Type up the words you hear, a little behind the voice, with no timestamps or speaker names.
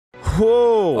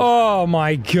Whoa! Oh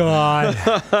my god.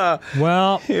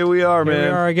 Well, here we are, man.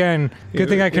 Here we are again. Good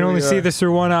thing I can only see this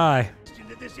through one eye.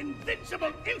 Into this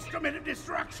invincible instrument of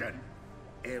destruction.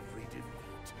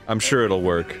 I'm sure it'll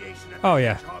work. Oh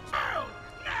yeah.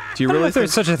 Do you I don't know really if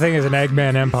there's such a thing as an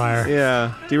Eggman Empire?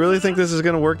 Yeah. Do you really think this is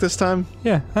gonna work this time?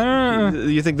 Yeah. I don't know.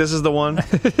 You think this is the one?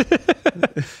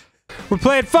 We're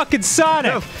playing fucking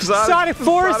Sonic! Sonic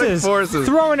Forces!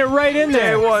 Throwing it right in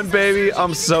there! Day one, baby!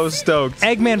 I'm so stoked.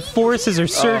 Eggman forces are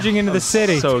surging into the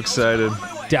city. So excited.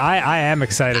 I am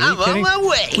excited. Are you kidding? I'm on my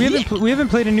way. We haven't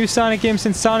played a new Sonic game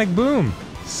since Sonic Boom.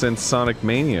 Since Sonic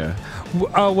Mania.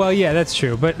 Oh, well, yeah, that's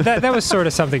true. But that was sort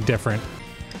of something different.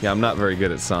 Yeah, I'm not very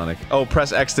good at Sonic. Oh,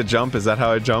 press X to jump? Is that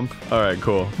how I jump? Alright,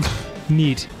 cool.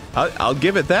 Neat. I'll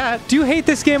give it that. Do you hate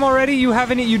this game already? You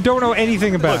don't know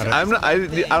anything about it. I'm not, I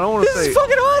don't want to say. This is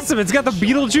fucking awesome. It's got the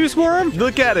Beetlejuice worm.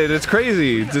 Look at it. It's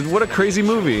crazy. What a crazy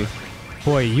movie.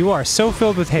 Boy, you are so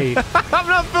filled with hate. I'm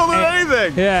not filled with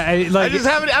anything. Yeah, I just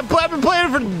haven't. I've been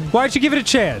playing it for. Why'd you give it a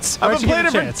chance? I've been playing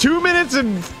it for 2 minutes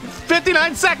and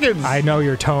 59 seconds. I know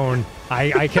your tone.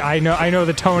 I know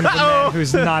the tone of a man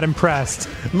who's not impressed.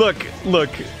 Look.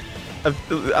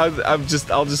 I'll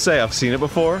just say I've seen it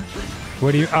before.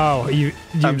 What do you? Oh,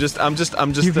 I'm just.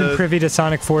 You've been privy to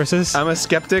Sonic Forces. I'm a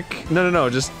skeptic.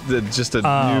 No. Just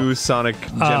a new Sonic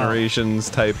Generations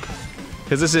type.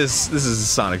 Because this is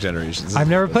Sonic Generations. I've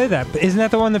never played that. But isn't that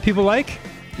the one that people like?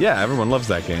 Yeah, everyone loves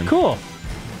that game. Cool.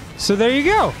 So there you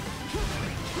go.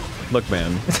 Look,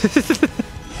 man.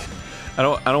 I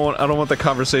don't want the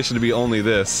conversation to be only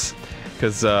this,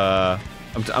 because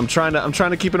I'm trying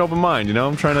to keep an open mind, you know.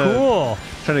 I'm trying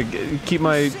to keep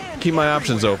my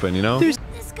options open, you know. This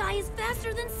guy is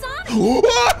faster than Sonic.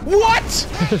 What?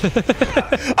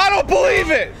 I don't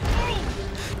believe it.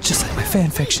 Just like my fan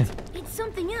fiction. It's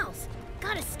something else.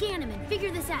 Gotta scan him and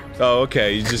figure this out. Oh,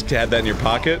 okay. You just had that in your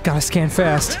pocket. Gotta scan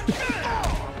fast.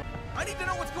 I need to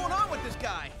know what's going on with this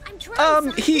guy. I'm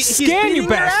trying. He's Scan, you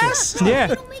bastard!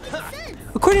 Yeah.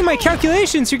 According to my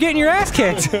calculations, you're getting your ass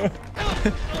kicked.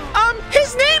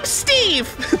 His name's Steve.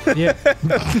 Yeah.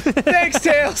 Thanks,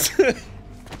 Tails. Sonic!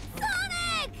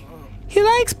 He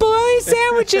likes bologna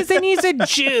sandwiches and he's a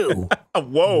Jew.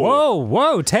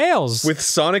 Whoa, Tails. With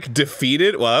Sonic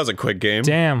defeated? Well, that was a quick game.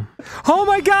 Damn. Oh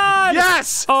my god!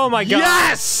 Yes! Oh my god.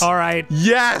 Yes! Alright.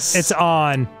 Yes! It's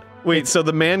on. Wait, so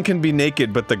the man can be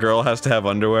naked, but the girl has to have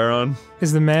underwear on?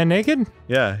 Is the man naked?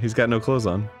 Yeah, he's got no clothes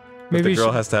on. But Maybe the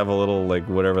girl has to have a little, like,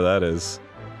 whatever that is.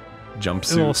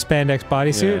 Jumpsuit. A little spandex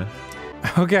bodysuit? Yeah.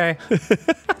 Okay.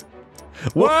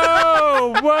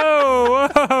 Whoa,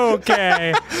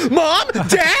 okay. Mom?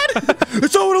 Dad?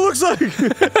 That's not what it looks like!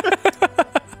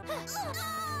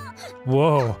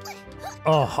 Whoa.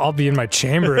 Oh, I'll be in my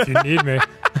chamber if you need me.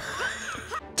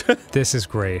 This is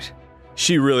great.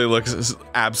 She really looks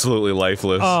absolutely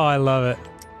lifeless. Oh, I love it.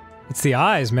 It's the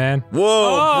eyes, man.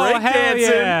 Whoa, hell breakdancing!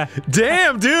 yeah.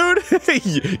 Damn, dude!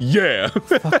 Yeah!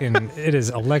 Fucking, it is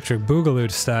electric boogaloo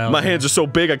style. My hands are so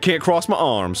big I can't cross my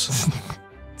arms.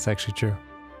 It's actually true.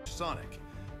 Sonic.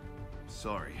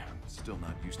 Sorry, I'm still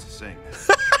not used to saying this.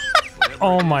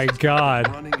 Oh my god.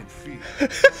 Running and feet.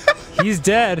 He's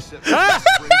dead. Ah!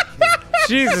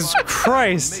 Jesus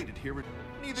Christ.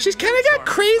 She's kind of got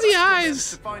crazy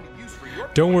eyes.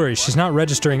 Don't worry, she's not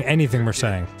registering anything we're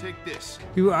saying. Take this.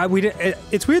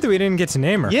 It's weird that we didn't get to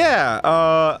name her. Yeah,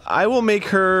 I will make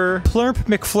her... Plurp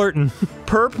McFlirtin.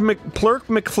 Plurp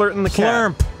McFlirtin the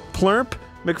cat. Plurp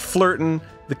McFlirtin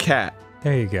the cat.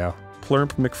 There you go.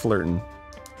 Plurp McFlirtin.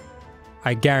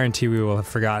 I guarantee we will have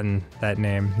forgotten that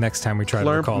name next time we try to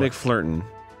recall Plurp McFlirtin.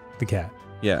 the cat.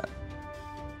 Yeah.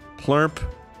 Plurp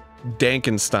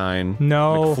Dankenstein.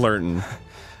 No. McFlirtin.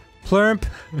 Plurp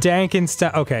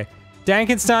Dankenstein. Okay.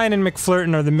 Dankenstein and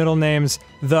McFlirtin are the middle names.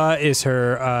 The is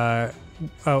her,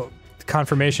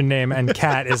 confirmation name, and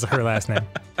Cat is her last name.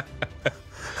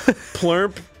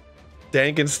 Plurp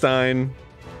Dankenstein.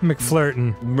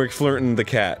 McFlirtin the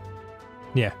cat.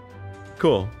 Yeah.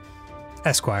 Cool.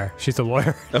 Esquire. She's a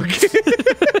lawyer. Okay.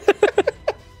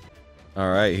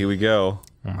 Alright, here we go.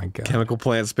 Oh my god. Chemical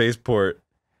plant spaceport.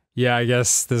 Yeah, I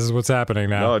guess this is what's happening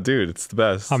now. Oh, dude, it's the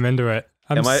best. I'm into it.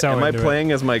 Am I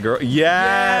playing as my girl?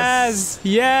 Yes!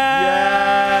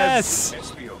 Yes!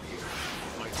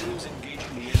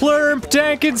 Plurp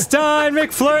Dankenstein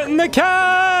McFlirtin the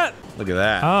cat! Look at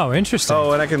that. Oh, interesting.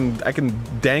 Oh, and I can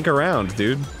dank around,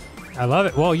 dude. I love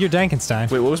it. Well, you're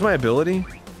Dankenstein. Wait, what was my ability?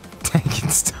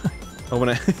 Dankenstein. Oh, when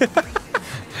I...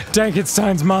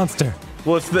 Dankenstein's monster.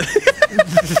 Well, it's the...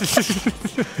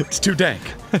 It's too dank.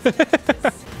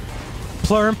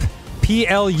 Plurp,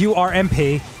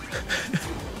 P-L-U-R-M-P.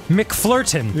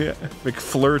 McFlirtin. Yeah,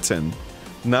 McFlirtin.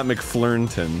 Not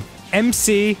McFlirnton.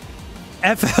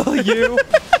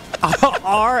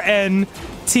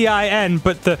 MCFLURNTIN,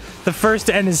 but the first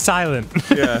N is silent.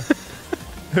 Yeah.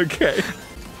 Okay.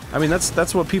 I mean,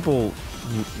 that's what people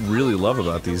really love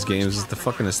about these games is the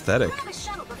fucking aesthetic.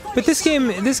 But this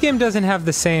game doesn't have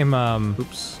the same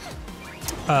Oops.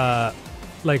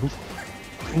 like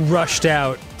rushed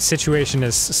out situation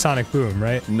as Sonic Boom,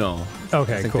 right? No.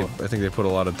 Okay, cool. I think they put a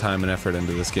lot of time and effort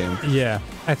into this game. Yeah,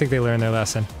 I think they learned their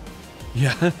lesson.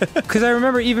 Yeah. Because I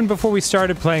remember even before we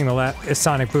started playing the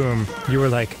Sonic Boom, you were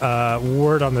like,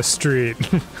 word on the street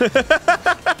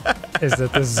is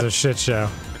that this is a shit show.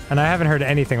 And I haven't heard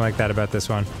anything like that about this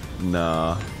one.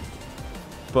 Nah.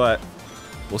 But,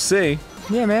 we'll see.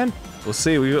 Yeah, man. We'll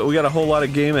see. We got a whole lot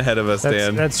of game ahead of us,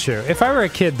 Dan. That's true. If I were a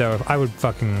kid, though, I would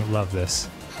fucking love this.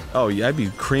 Oh, yeah, I'd be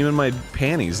creaming my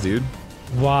panties, dude.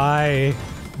 Why?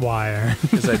 Why?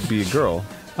 Because I'd be a girl.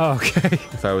 Oh, okay.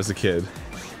 If I was a kid.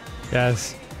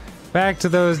 Yes. Back to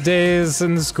those days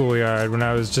in the schoolyard when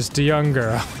I was just a young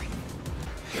girl.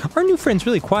 Our new friend's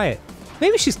really quiet.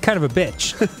 Maybe she's kind of a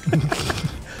bitch.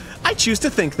 I choose to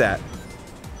think that.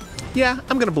 Yeah,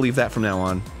 I'm gonna believe that from now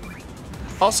on.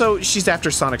 Also, she's after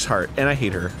Sonic's heart, and I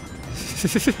hate her.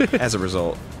 As a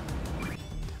result.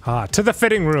 Ah, to the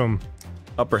fitting room.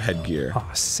 Upper headgear. Oh,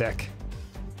 sick.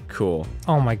 Cool.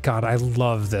 Oh my god, I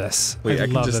love this. Wait, I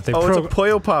can love just. that they Oh, it's a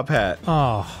Puyo Pop hat.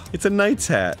 Oh. It's a knight's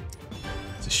hat.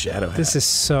 It's a shadow hat. This is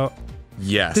so.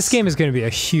 Yes. This game is gonna be a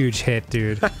huge hit,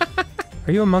 dude.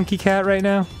 Are you a monkey cat right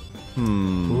now?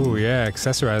 Ooh, yeah,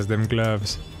 accessorize them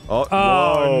gloves. Oh,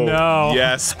 oh no.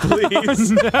 Yes,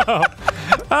 please. Oh, no.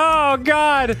 Oh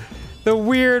god. The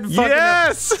weird fucking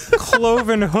yes!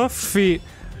 cloven hoof feet.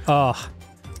 Oh.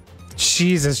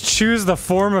 Jesus, choose the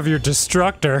form of your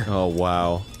destructor. Oh,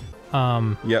 wow.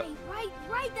 Yep.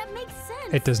 Right, that makes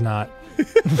sense. It does not.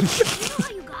 How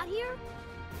you got here?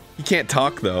 He can't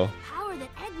talk, though. The power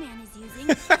that Eggman is using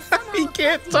is somehow He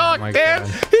can't affecting talk, Oh my Dan! God.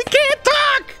 He can't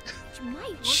talk! which might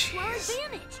work to our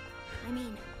advantage. I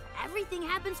mean, everything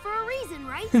happens for a reason,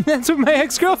 right? That's what my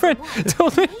ex-girlfriend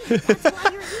told me. That's why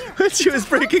you're here. She was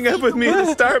breaking up with me in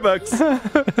the Starbucks.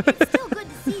 It's still good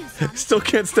to see you, Sonic. Still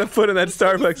can't step foot in that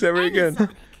Starbucks ever again.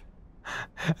 Sonic.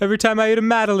 Every time I eat a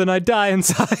Madeline, I die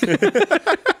inside.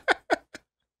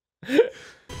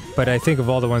 But I think of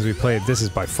all the ones we played, this is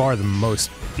by far the most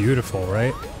beautiful,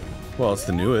 right? Well, it's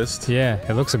the newest. Yeah,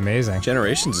 it looks amazing.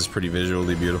 Generations is pretty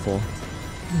visually beautiful.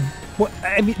 What?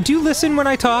 I mean, do you listen when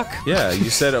I talk? Yeah, you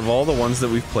said of all the ones that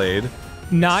we've played,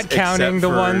 Not counting except the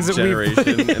for ones that we generation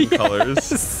played. and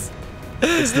colors.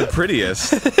 It's the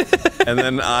prettiest. And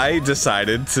then I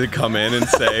decided to come in and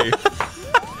say,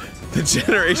 the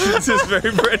Generations is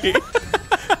very pretty.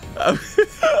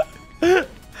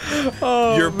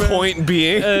 Oh, Your man. point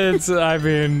being? I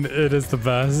mean, it is the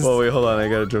best. Well, wait, hold on, I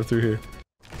gotta drive through here.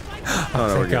 Oh, no,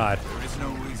 we're Thank good. God. There is no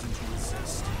reason to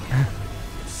resist.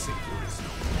 Simply is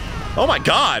Oh my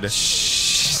god!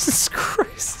 Jesus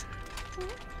Christ.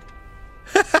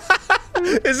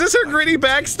 Is this her gritty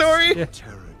backstory? Yeah.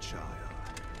 terror, child.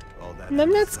 All that I'm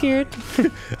not scared.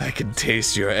 I can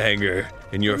taste your anger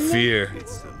and your fear.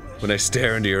 When I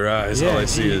stare into your eyes, all I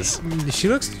see is... She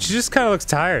just kind of looks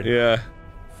tired. Yeah.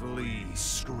 flee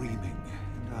screaming,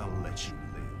 and I'll let you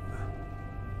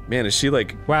live. Man, is she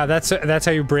like... Wow, that's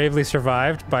how you bravely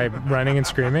survived, by running and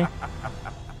screaming?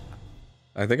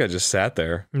 I think I just sat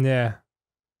there. Yeah.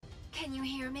 Can you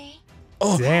hear me?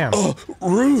 Oh, Damn. Oh,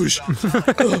 Rouge!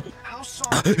 How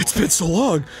sorry. It's been so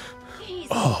long! Easy,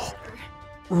 Oh.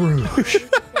 Rouge. Vanish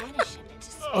him into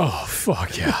space. Oh,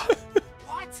 fuck yeah.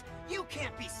 What? You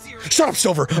can't be serious. Shut up,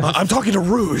 Silver! I'm talking to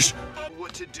Rouge!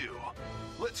 What to do?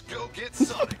 Let's go get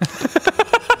Sonic.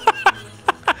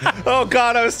 Oh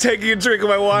god, I was taking a drink of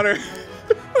my water.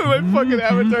 My fucking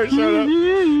avatar showed up.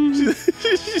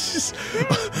 She's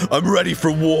I'm ready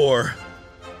for war.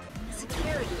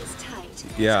 Security is tight.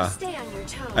 Yeah. Stay on your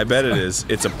toes. I bet it is.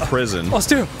 It's a prison. I'll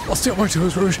steal my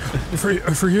toes, Rouge. For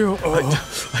you.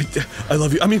 Oh. I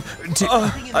love you. I mean,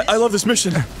 I love this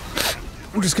mission.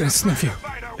 I'm just gonna sniff you.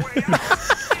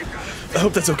 I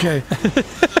hope that's okay.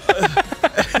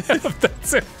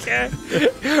 That's okay.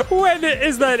 When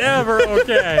is that ever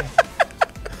okay?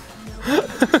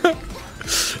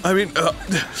 I mean,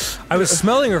 I was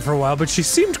smelling her for a while, but she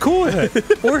seemed cool with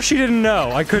it. Or she didn't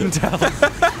know. I couldn't tell.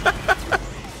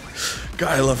 God,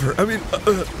 I love her. I mean,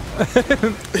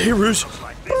 hey, Rouge.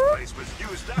 Like this place was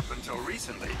used up until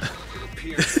recently. It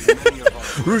appears that many of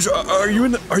us Rouge, are you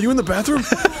in the bathroom?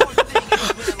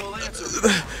 will answer.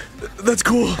 That's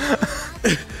cool.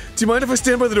 Do you mind if I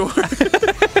stand by the door?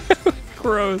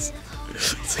 Gross.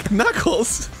 It's like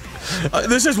Knuckles.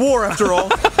 This is war, after all.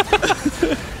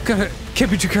 Can't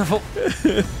be too careful.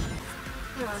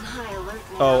 They're on high alert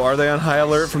now. Oh, are they on high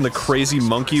alert from the crazy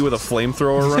monkey with a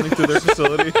flamethrower running through their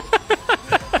facility?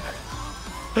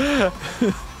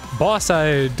 Boss,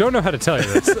 I don't know how to tell you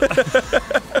this.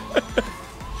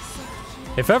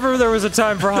 If ever there was a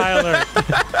time for high alert,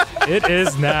 it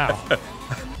is now.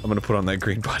 I'm gonna put on that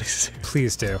green bodysuit.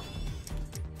 Please do.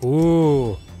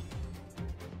 Ooh.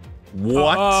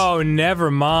 What? Oh,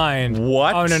 never mind.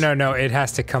 What? Oh, no, it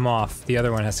has to come off. The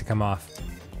other one has to come off.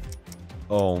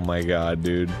 Oh my god,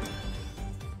 dude.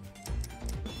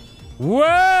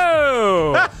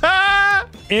 Whoa!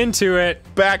 Into it.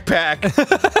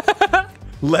 Backpack.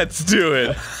 Let's do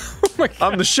it. Oh my god.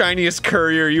 I'm the shiniest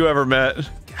courier you ever met.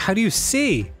 How do you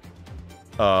see?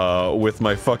 With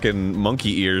my fucking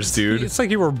monkey ears, dude. It's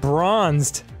like you were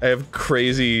bronzed. I have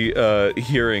crazy,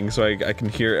 hearing, so I can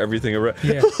hear everything around.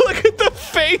 Yeah. Look at the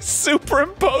face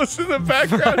superimposed in the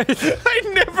background. Right. I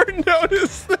never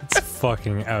noticed that. It's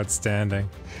fucking outstanding.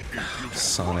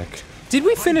 Sonic. Did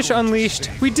we finish Unleashed?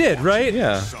 We did, right?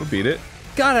 Yeah, we beat it.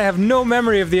 God, I have no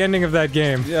memory of the ending of that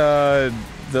game.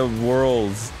 The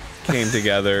worlds came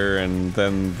together, and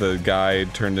then the guy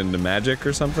turned into magic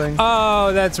or something.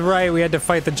 Oh, that's right. We had to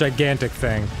fight the gigantic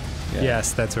thing. Yeah.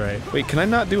 Yes, that's right. Wait, can I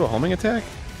not do a homing attack?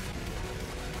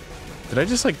 Did I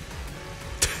just, like...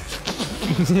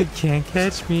 You can't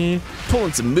catch me.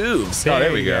 Pulling some moves. Oh,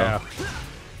 there we go.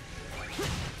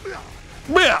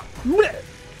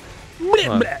 Hold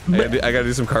on. I gotta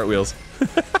do some cartwheels.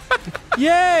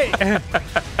 Yay!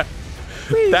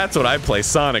 That's what I play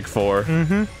Sonic for.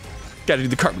 Mm-hmm. Gotta do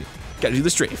the cartwheel. Gotta do the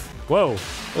strafe. Whoa.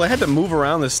 Well, I had to move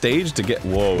around the stage to get.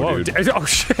 Whoa, dude. Oh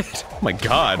shit. Oh my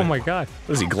god. Oh my god.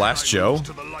 What is he, Glass Joe?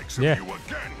 Yeah.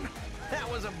 That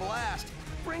was a blast.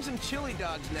 Bring some chili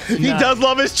dogs next He does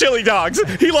love his chili dogs.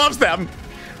 He loves them.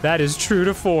 That is true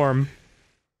to form.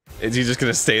 Is he just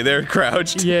gonna stay there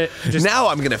crouched? Yeah. Just Now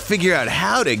I'm gonna figure out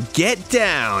how to get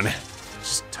down.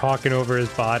 talking over his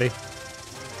body.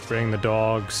 Bring the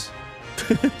dogs.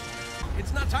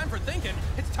 It's not time for thinking.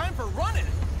 It's time for running.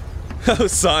 Oh,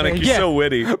 Sonic, you're so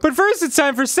witty. But first it's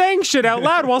time for saying shit out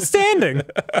loud while standing.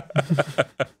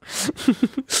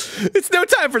 It's no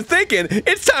time for thinking,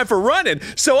 it's time for running.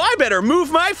 So I better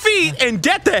move my feet and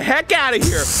get the heck out of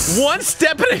here. One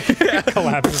step at a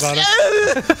Collapses on him.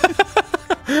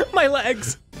 My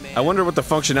legs. I wonder what the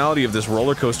functionality of this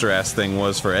roller coaster ass thing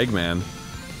was for Eggman.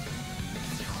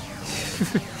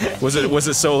 Was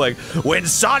it so like, when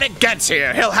Sonic gets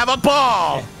here, he'll have a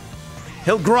ball.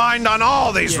 He'll grind on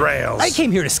all these rails. I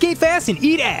came here to skate fast and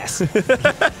eat ass.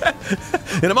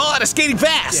 And I'm all out of skating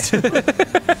fast.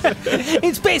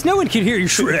 In space, no one can hear you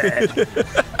shred.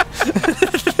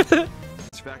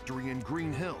 Factory in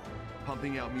Green Hill,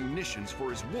 pumping out munitions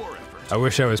for his war effort. I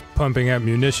wish I was pumping out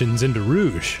munitions into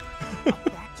Rouge.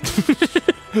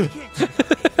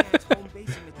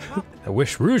 I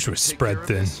wish Rouge was spread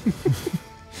thin.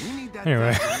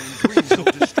 Anyway.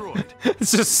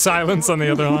 It's just silence on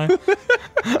the other line.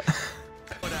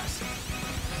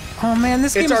 Oh man,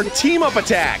 this game It's our team-up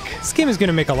attack. This game is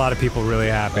gonna make a lot of people really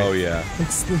happy. Oh yeah.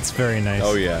 It's very nice.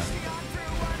 Oh yeah.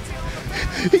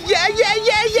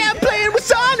 Yeah, playing with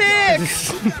Sonic!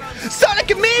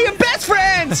 Sonic and me are best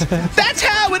friends! That's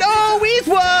how it always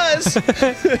was!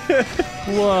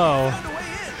 Whoa.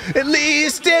 At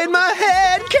least in my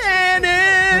head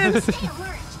canon!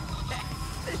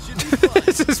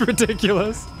 This is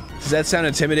ridiculous. Does that sound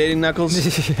intimidating, Knuckles?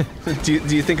 do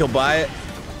you think he'll buy it?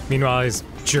 Meanwhile, he's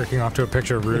jerking off to a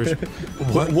picture of Rouge.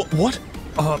 What?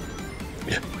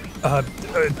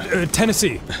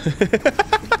 Tennessee.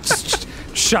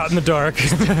 Shot in the dark.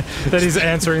 That he's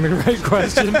answering the right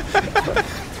question.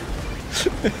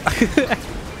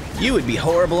 You would be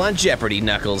horrible on Jeopardy,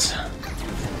 Knuckles.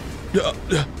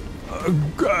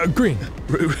 Green.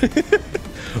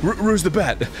 Rouge the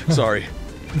Bat. Sorry.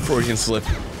 Freudian slip.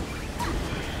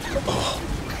 Oh.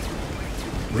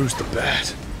 Rouge the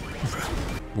Bat.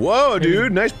 Whoa,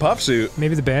 dude. Nice puff suit.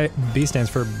 Maybe the B stands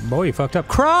for, boy, you fucked up.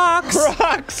 Crocs!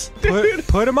 Crocs! Dude.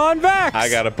 Put him on Vex! I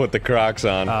gotta put the Crocs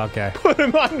on. Oh, okay. Put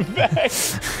him on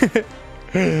Vex.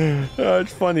 Oh,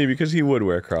 it's funny because he would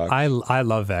wear Crocs. I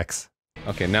love Vex.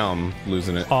 Okay, now I'm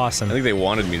losing it. Awesome. I think they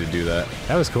wanted me to do that.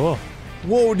 That was cool.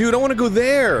 Whoa, dude, I want to go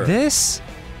there. This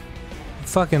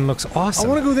fucking looks awesome. I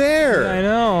want to go there. I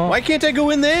know. Why can't I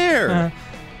go in there?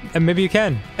 And maybe you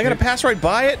can. I gotta pass right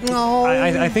by it? No.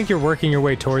 I think you're working your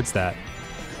way towards that.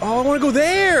 Oh, I want to go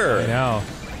there. I know.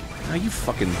 Oh, you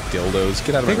fucking dildos.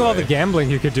 Get out of my way. Think of all the gambling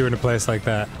you could do in a place like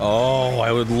that. Oh,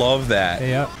 I would love that.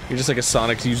 Yep. You're just like a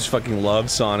Sonic, you just fucking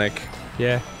love Sonic.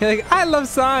 Yeah. You're like, I love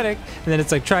Sonic. And then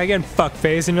it's like, try again, fuck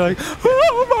face, and you're like,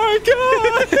 oh my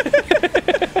god!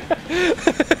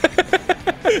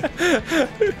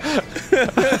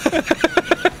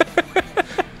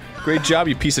 Great job,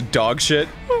 you piece of dog shit.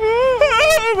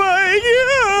 Oh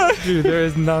my god! Dude, there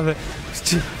is nothing.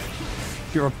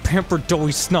 You're a pampered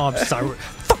doughy snob, Skyward.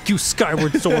 Fuck you,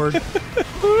 Skyward Sword.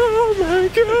 Oh my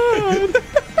god!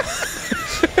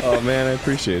 Oh man, I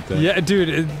appreciate that. Yeah,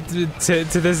 dude,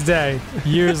 to this day,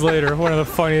 years later, one of the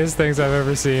funniest things I've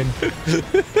ever seen.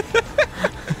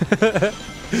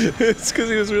 It's because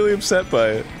he was really upset by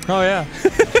it. Oh yeah.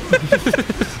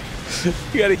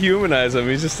 You gotta humanize him.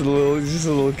 He's just a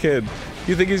little kid.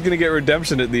 You think he's gonna get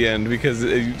redemption at the end because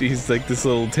he's like this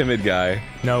little timid guy.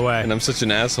 No way. And I'm such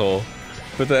an asshole.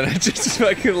 But then I just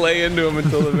fucking lay into him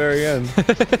until the very end.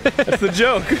 That's the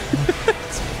joke.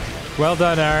 Well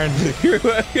done, Aaron.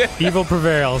 Evil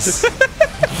prevails.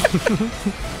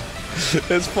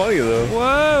 It's funny though.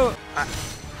 Whoa!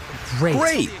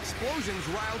 Great. The explosions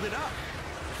riled it up.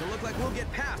 Doesn't look like we'll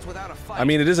get past without a fight. I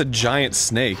mean, it is a giant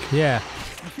snake. Yeah.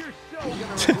 You're so gonna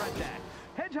regret that.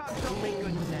 Hedgehogs don't make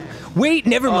good snacks. Wait,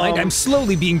 never mind. I'm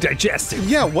slowly being digested.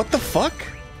 Yeah, what the fuck?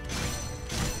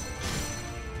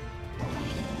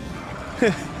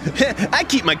 I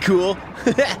keep my cool.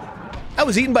 I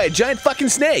was eaten by a giant fucking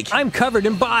snake. I'm covered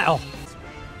in bile.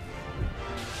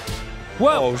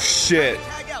 Whoa! Oh shit.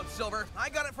 Tag out, Silver. I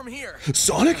got it from here.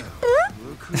 Sonic?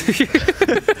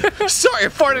 Sorry, I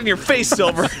farted in your face,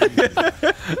 Silver.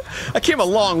 I came a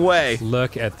long way.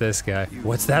 Look at this guy.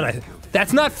 What's that?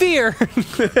 That's not fear.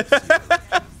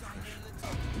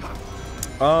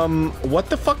 What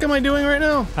the fuck am I doing right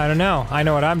now? I don't know. I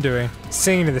know what I'm doing.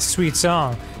 Singing to the sweet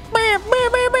song.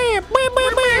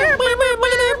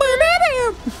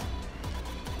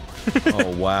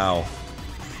 Oh wow,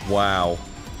 wow.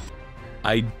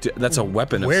 That's a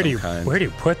weapon of some kind. Where do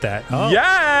you put that? Oh.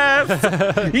 Yes!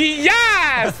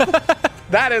 Yes!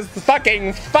 That is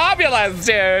fucking fabulous,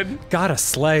 dude! Gotta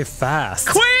slay fast.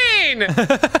 Queen!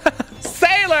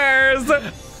 Sailors!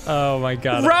 Oh my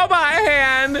god. Robot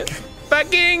hand!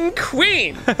 Fucking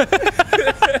queen!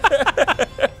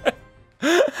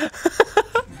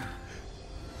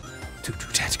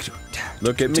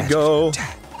 Look at me go.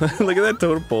 Look at that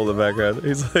totem pole in the background.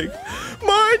 He's like,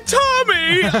 my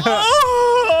Tommy!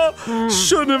 Oh!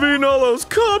 Shouldn't have eaten all those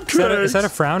cupcakes! Is that a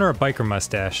frown or a biker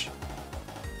mustache?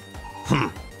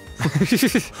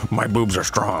 My boobs are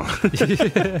strong. I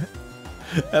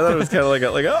thought it was kind of like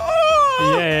a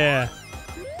oh! Yeah.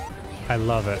 I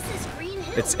love it.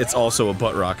 It's also a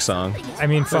butt rock song. I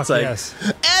mean, fuck like, yes.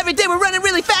 Every day we're running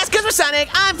really fast because we're Sonic.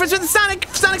 I'm friends with Sonic.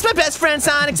 Sonic's my best friend.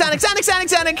 Sonic.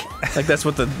 Like that's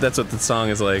what the song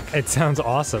is like. It sounds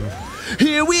awesome.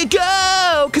 Here we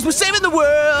go, because we're saving the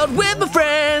world with my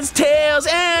friends, Tails,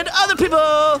 and other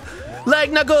people.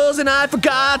 Like Knuckles, and I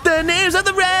forgot the names of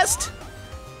the rest.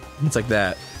 It's like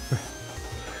that.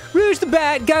 Rouge the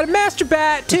Bat got a master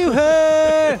bat to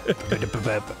her.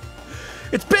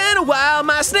 It's been a while,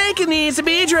 my snake needs to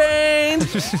be drained.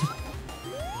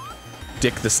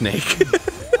 Dick the Snake.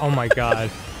 Oh my god.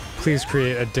 Please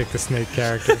create a Dick the Snake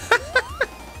character.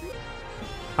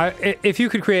 If you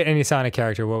could create any Sonic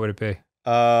character, what would it be?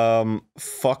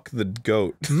 Fuck the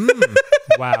goat.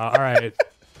 Wow, alright.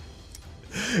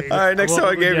 Alright, next time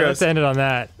I Game Grumps. Let's end it on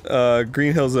that.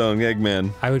 Green Hill Zone,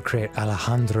 Eggman. I would create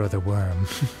Alejandro the Worm.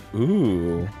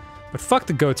 Ooh. But fuck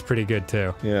the goat's pretty good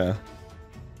too. Yeah.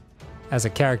 As a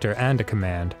character and a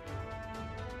command.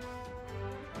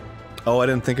 Oh, I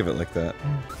didn't think of it like that.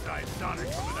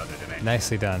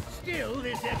 Nicely done.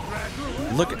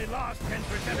 Look.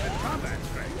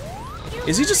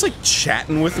 Is he just like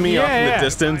chatting with me off in the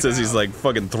distance as he's like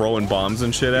fucking throwing bombs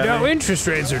and shit at No, me? interest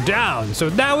rates are down, so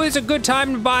now is a good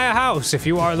time to buy a house if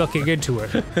you are looking into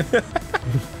it.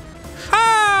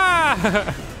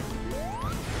 Ah!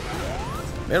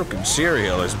 Milk and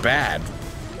cereal is bad.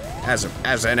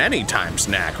 As an anytime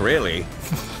snack, really.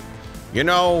 You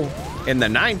know, in the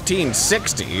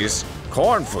 1960s,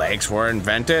 cornflakes were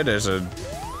invented as an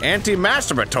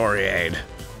anti-masturbatory aid.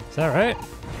 Is that right?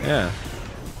 Yeah.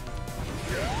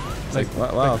 It's like,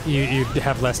 wow. You'd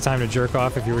have less time to jerk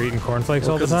off if you were eating cornflakes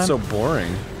all the time? It's so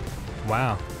boring.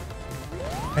 Wow.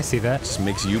 I see that. Just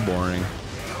makes you boring.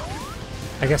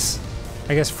 I guess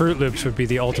Fruit Loops would be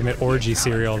the ultimate orgy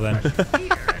cereal then.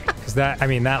 Cause that, I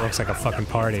mean, that looks like a fucking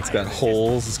party. It's got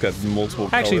holes, it's got multiple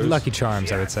colors. Actually, Lucky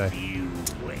Charms, I would say.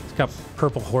 It's got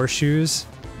purple horseshoes.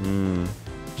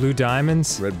 Blue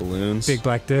diamonds. Red balloons. Big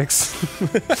black dicks.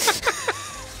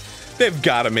 They've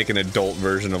got to make an adult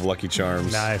version of Lucky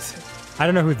Charms. Nice. I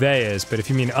don't know who they is, but if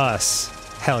you mean us,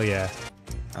 hell yeah.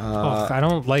 Oh, I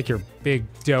don't like your big,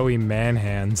 doughy man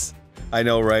hands. I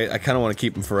know, right? I kind of want to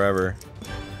keep them forever.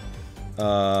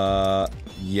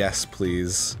 Yes,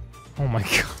 please. Oh my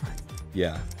god.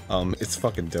 Yeah. It's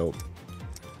fucking dope.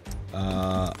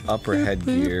 Upper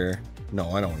headgear.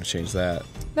 No, I don't want to change that.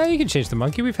 No, you can change the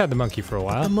monkey. We've had the monkey for a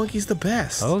while. The monkey's the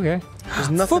best. Okay. There's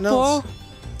nothing else.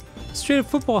 Straight up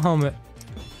football helmet.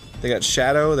 They got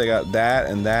shadow, they got that,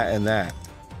 and that, and that.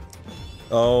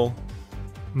 Oh.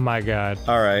 My god.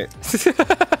 Alright.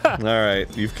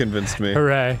 Alright, you've convinced me.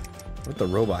 Hooray. With the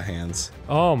robot hands.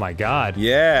 Oh my god.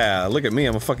 Yeah, look at me,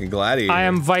 I'm a fucking gladiator. I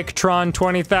am Victron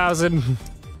 20,000.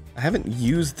 I haven't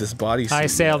used this bodysuit. I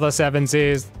sail the seven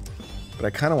seas. But I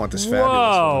kind of want this fabulous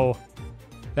Whoa! one.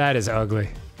 That is ugly.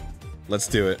 Let's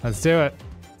do it. Let's do it.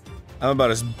 I'm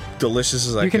about as delicious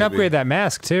as I can. You can upgrade that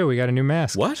mask too. We got a new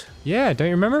mask. What? Yeah, don't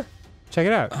you remember? Check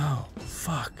it out. Oh,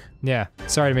 fuck. Yeah.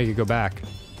 Sorry to make it go back.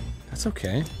 That's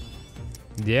okay.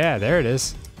 Yeah, there it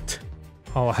is.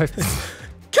 Oh,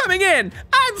 Coming in,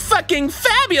 I'm fucking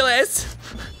fabulous!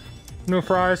 no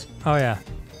fries. Oh yeah.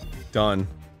 Done.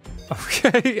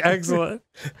 Okay, excellent.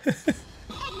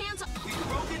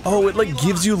 Oh, it like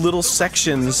gives you little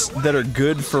sections that are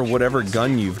good for whatever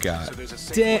gun you've got.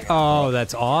 Oh,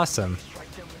 that's awesome.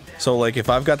 So like if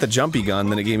I've got the jumpy gun,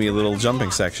 then it gave me a little jumping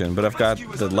section. But if I've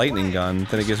got the lightning gun,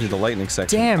 then it gives me the lightning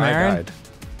section. Damn, Aaron. I died.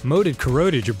 Moded,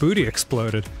 corroded, your booty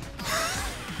exploded.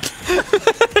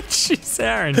 Jeez,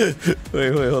 Aaron.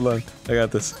 Wait, hold on. I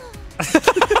got this.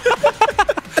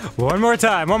 One more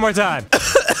time, one more time.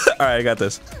 Alright, I got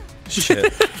this.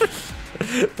 Shit.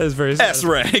 That's very S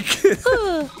rank.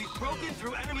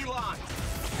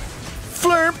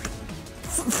 Flurp.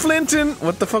 Flinton.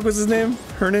 What the fuck was his name?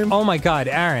 Her name? Oh my god,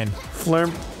 Aaron. Flurp.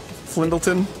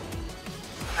 Flindleton.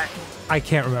 I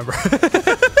can't remember.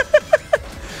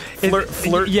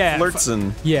 Flirt. Yeah.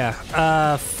 Flirtson. Yeah.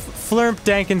 Flurp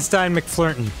Dankenstein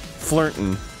McFlirton.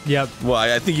 Flirtin. Yep. Well,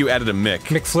 I think you added a Mick.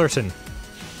 McFlirton.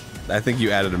 I think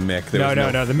you added a Mick. There No,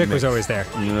 was no, the Mick was always there.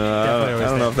 No, I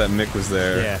don't know if that Mick was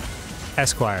there. Yeah.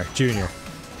 Esquire, Jr.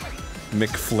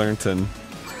 Mick Flirton.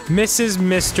 Mrs.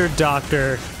 Mr.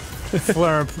 Dr.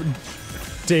 Flurp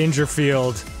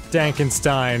Dangerfield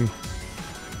Dankenstein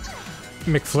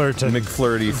McFlirton.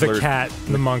 McFlirty. The cat,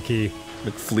 the monkey.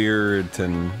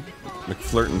 McFlirton.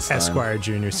 McFlirtenstein. Esquire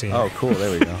Jr. Senior. Oh, cool.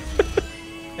 There we go.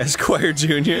 Esquire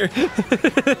Jr.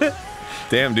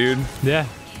 Damn, dude. Yeah.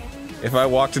 If I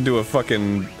walked into a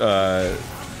fucking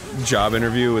job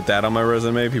interview with that on my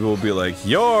resume, people would be like,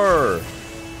 "You're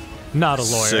not a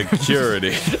lawyer."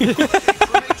 Security.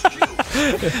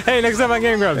 Hey, next time on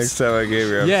Game Grumps. Next time on Game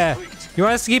Grumps. Yeah. You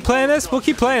want us to keep playing this? We'll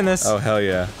keep playing this. Oh, hell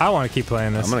yeah. I want to keep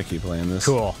playing this. I'm gonna keep playing this.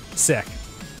 Cool. Sick.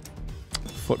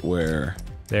 Footwear.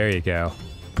 There you go.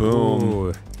 Boom.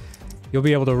 Ooh. You'll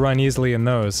be able to run easily in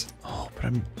those. Oh,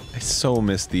 but I so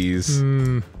miss these.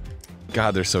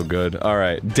 God, they're so good. All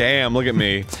right. Damn, look at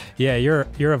me. Yeah,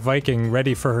 you're a Viking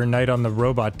ready for her night on the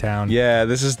robot town. Yeah,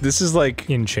 this is like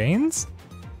In chains?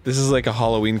 this is like a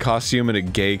Halloween costume at a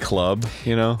gay club,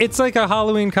 you know? It's like a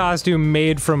Halloween costume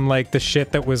made from like the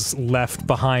shit that was left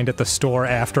behind at the store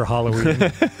after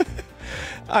Halloween.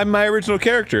 I'm my original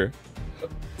character.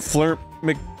 Flirp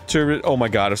McTurbid. Oh my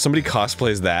god, if somebody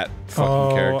cosplays that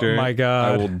fucking character, my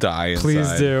god. I will die inside.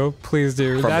 Please do. Please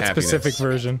do. From That happiness. specific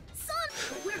version.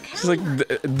 It's like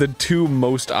the two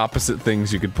most opposite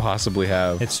things you could possibly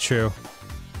have. It's true.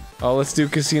 Oh, let's do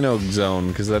Casino Zone,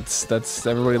 because that's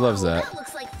everybody loves that. That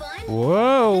looks like fun.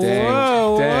 Whoa, Dang,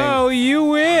 whoa, dang. whoa, you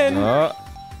win! Oh,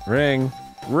 ring.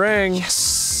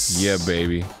 Yes! Yeah,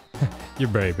 baby. Your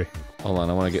baby. Hold on,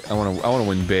 I wanna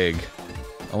win big.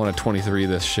 I wanna 23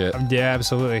 this shit. Yeah,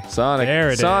 absolutely. Sonic. There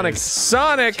it Sonic. is.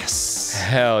 Sonic.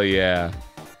 Hell yeah.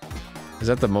 Is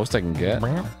that the most I can get?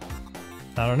 I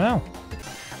don't know.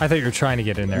 I thought you were trying to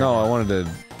get in there. No, I wanted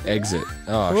to exit.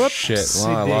 Oh Whoops. shit. Well,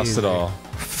 I lost it all.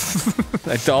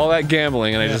 Like all that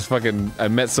gambling, and I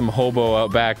met some hobo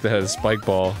out back that had a spike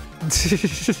ball.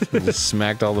 Just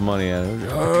smacked all the money out of it.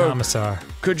 Commissar.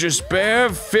 Could you spare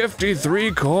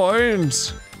 53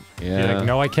 coins? Yeah. You're like,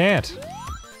 no, I can't.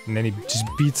 And then he just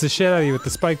beats the shit out of you with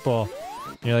the spike ball.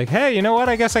 And you're like, hey, you know what?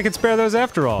 I guess I could spare those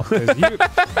after all. 'Cause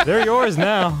they're yours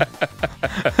now.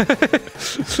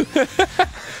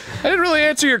 I didn't really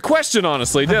answer your question,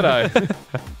 honestly, did I?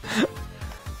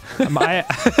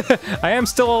 I am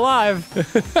still alive.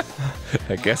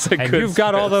 I guess I And could. you've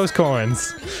got all those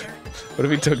coins. What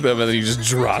if he took them and then he just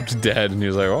dropped dead and he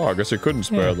was like, oh, I guess I couldn't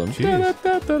spare them.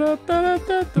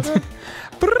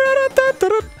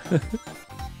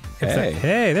 Hey.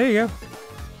 Hey, there you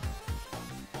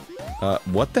go.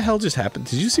 What the hell just happened?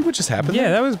 Did you see what just happened? Yeah,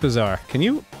 there? that was bizarre. Can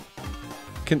you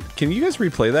guys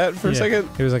replay that for a second?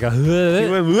 It was like He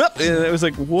a. went, whoop, and it was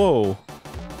like, whoa.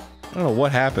 I don't know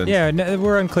what happened. Yeah, no,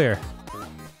 we're unclear.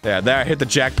 Yeah, there, I hit the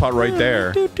jackpot right there.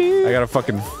 I got a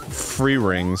fucking free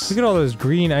rings. Look at all those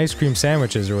green ice cream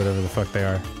sandwiches or whatever the fuck they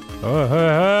are. Oh,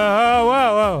 whoa,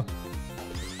 whoa.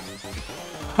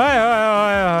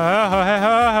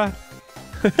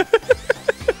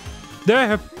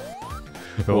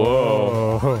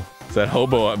 Whoa. It's that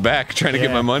hobo back trying to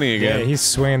get my money again. Yeah, he's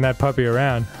swinging that puppy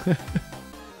around.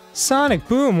 Sonic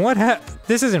Boom, what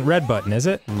this isn't Red Button, is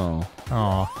it? No.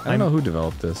 Oh, I don't know who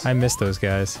developed this. I miss those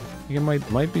guys. I think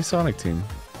it might be Sonic Team.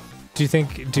 Do you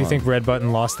think Red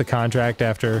Button lost the contract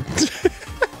after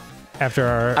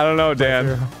our I don't know,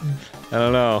 Dan. I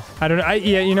don't know.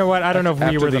 Yeah, you know what? I don't know if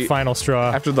we were the final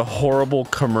straw. After the horrible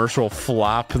commercial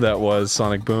flop that was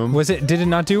Sonic Boom. Did it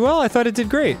not do well? I thought it did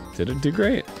great. Did it do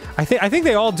great? I think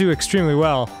they all do extremely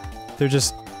well. They're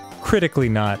just critically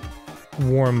not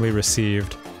warmly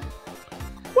received.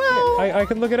 Well, I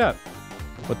could look it up.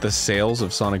 What, the sales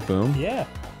of Sonic Boom? Yeah.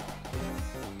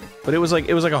 But it was like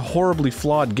a horribly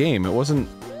flawed game. It wasn't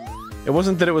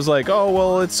that it was like, oh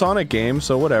well, it's Sonic game,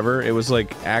 so whatever. It was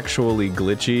like actually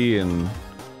glitchy and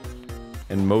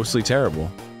mostly terrible.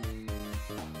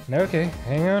 Okay,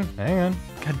 hang on.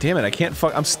 God damn it, I can't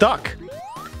I'm stuck.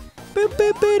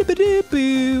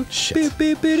 Shit.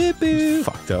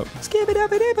 Fucked up.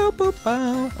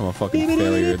 I'm a fucking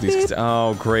failure at these.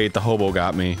 Oh great, the hobo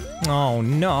got me. Oh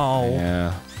no.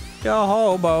 Yeah. The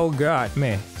hobo got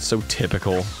me. So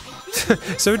typical.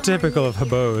 So typical of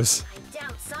hobos.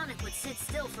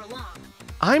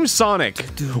 I'm Sonic.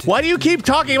 Why do you keep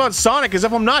talking about Sonic as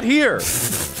if I'm not here?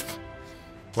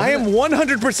 I am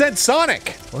 100%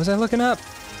 Sonic. What was I looking up?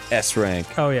 S rank.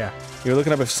 Oh yeah. You're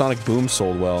looking up if Sonic Boom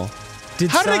sold well.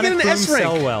 How did I get an S rank?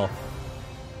 Sell well?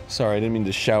 Sorry, I didn't mean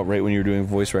to shout right when you were doing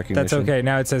voice recognition. That's okay.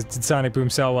 Now it says, did Sonic Boom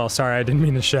sell well? Sorry, I didn't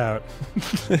mean to shout.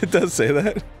 It does say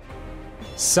that.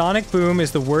 Sonic Boom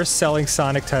is the worst selling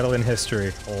Sonic title in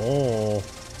history. Oh.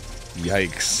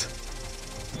 Yikes.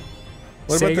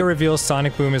 Sega reveals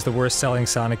Sonic Boom is the worst selling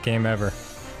Sonic game ever.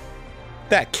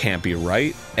 That can't be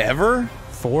right. Ever?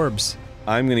 Forbes.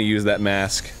 I'm gonna use that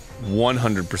mask.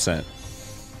 100%.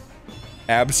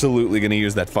 Absolutely gonna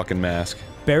use that fucking mask.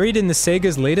 Buried in the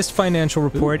Sega's latest financial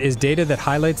report is data that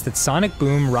highlights that Sonic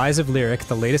Boom: Rise of Lyric,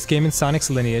 the latest game in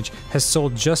Sonic's lineage, has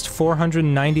sold just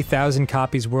 490,000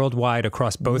 copies worldwide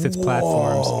across both its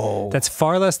platforms. That's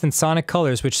far less than Sonic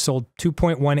Colors, which sold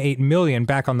 2.18 million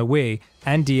back on the Wii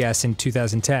and DS in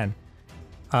 2010.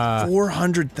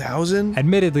 400,000?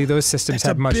 Admittedly, those systems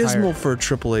have much higher... That's abysmal for a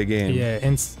AAA game. Yeah,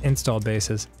 install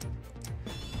bases.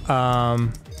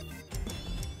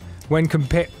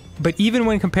 But even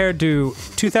when compared to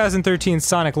 2013's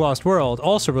Sonic Lost World,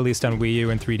 also released on Wii U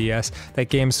and 3DS, that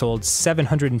game sold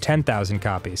 710,000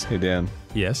 copies. Hey, Dan.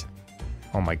 Yes?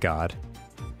 Oh my god.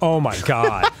 Oh my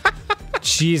god.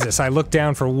 Jesus, I looked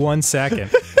down for 1 second.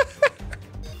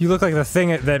 You look like the thing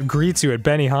that greets you at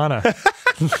Benihana.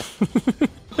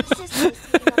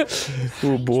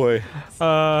 Oh boy.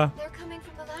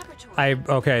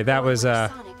 Okay, that was,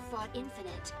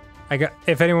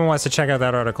 if anyone wants to check out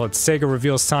that article, it's Sega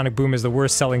reveals Sonic Boom is the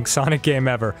worst selling Sonic game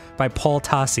ever by Paul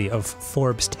Tassi of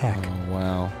Forbes Tech. Oh,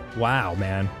 wow. Wow,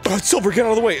 man. Silver, get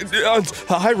out of the way!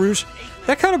 Hi, Rouge.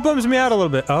 That kind of bums me out a little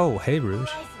bit. Oh, hey, Rouge.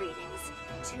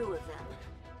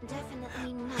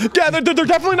 Yeah, they're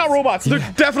definitely not robots. They're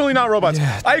definitely not robots.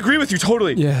 Yeah. I agree with you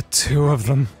totally. Yeah, 2 of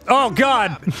them. Oh,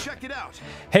 God! Check it out.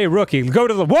 Hey, rookie, go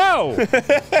to the- Whoa!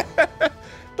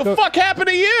 The fuck happened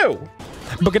to you?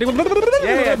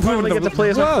 Yeah, I finally get to play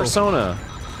as a persona.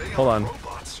 Hold on.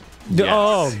 Yes.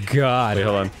 Oh, God. Wait,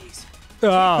 hold on.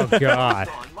 Oh, God.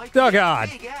 Oh, God.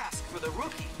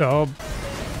 Oh.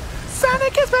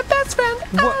 Sonic is my best friend.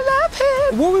 I love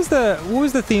him. What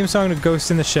was the theme song to Ghost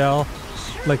in the Shell?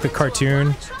 Like the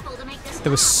cartoon?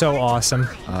 That was so awesome.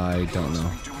 I don't know.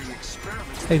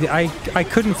 I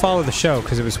couldn't follow the show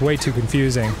because it was way too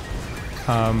confusing.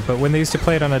 But when they used to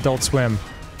play it on Adult Swim,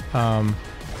 I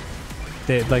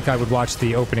would watch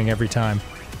the opening every time.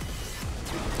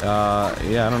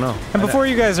 Yeah, I don't know. And before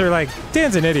you guys are like,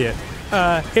 Dan's an idiot,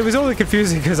 it was only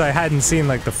confusing because I hadn't seen,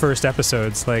 like, the first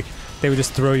episodes. Like, they would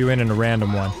just throw you in a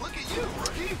random one.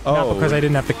 Not because I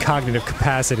didn't have the cognitive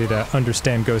capacity to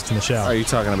understand Ghost in the Shell. Are you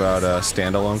talking about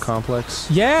Standalone Complex?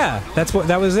 Yeah, that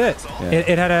was it. Yeah.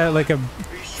 It had a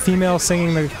female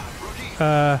singing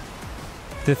the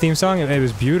theme song. It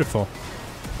was beautiful.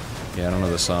 Yeah, I don't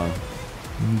know the song.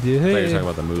 Yeah. I thought you were talking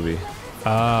about the movie.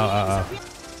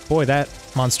 Boy, that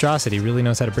monstrosity really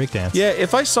knows how to breakdance. Yeah,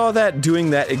 if I saw that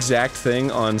doing that exact thing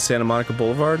on Santa Monica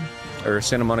Boulevard, or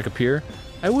Santa Monica Pier,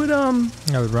 I would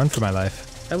run for my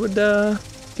life. I would,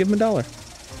 give him $1.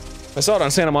 If I saw it on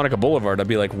Santa Monica Boulevard, I'd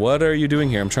be like, what are you doing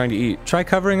here? I'm trying to eat. Try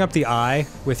covering up the eye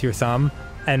with your thumb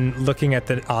and looking at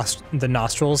the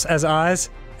nostrils as eyes,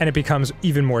 and it becomes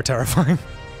even more terrifying.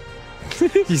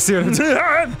 You see what I'm saying?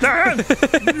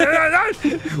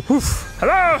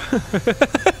 Hello.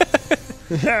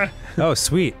 Oh,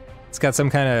 sweet. It's got some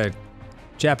kind of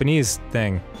Japanese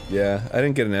thing. Yeah, I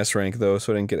didn't get an S rank though,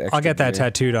 so I didn't get extra. I'll get that gear.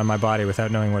 tattooed on my body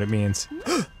without knowing what it means.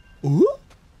 Ooh.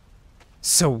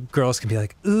 So girls can be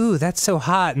like, ooh, that's so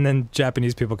hot, and then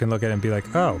Japanese people can look at it and be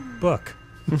like, oh, book.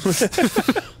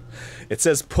 It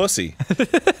says pussy.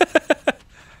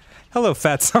 Hello,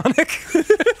 Fat Sonic.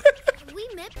 We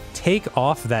met. Take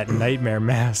off that nightmare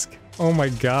mask. Oh my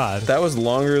god. That was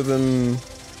longer than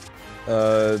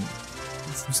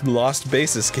Lost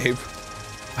Base Escape.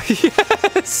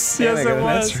 Yes, And yes I got it an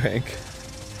was. S rank.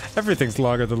 Everything's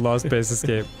longer than Lost Base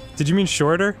Escape. Did you mean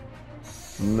shorter?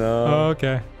 No. Oh,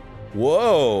 okay.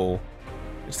 Whoa.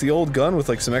 It's the old gun with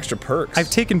like some extra perks. I've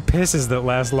taken pisses that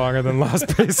last longer than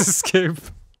Lost Base Escape.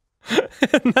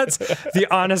 And that's the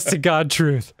honest to God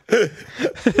truth. It's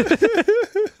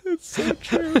so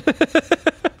true.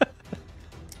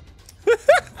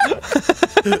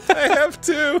 I have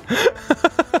two.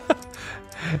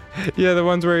 Yeah, the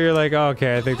ones where you're like, oh,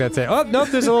 okay, I think that's it. Oh, nope,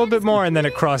 there's a little bit more, and then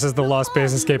it crosses the Lost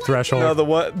Base Escape threshold. No,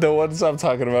 the ones I'm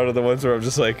talking about are the ones where I'm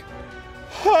just like,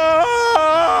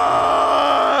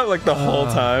 ah, like the whole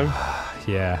time.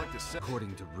 Yeah.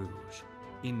 According to Rouge,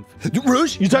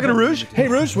 Rouge? You talking to Rouge? Hey,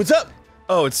 Rouge, what's up?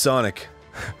 Oh, it's Sonic.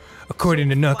 According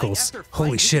to Knuckles,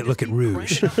 holy shit, look at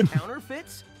Rouge.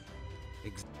 Counterfeits?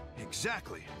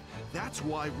 Exactly. That's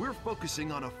why we're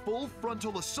focusing on a full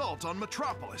frontal assault on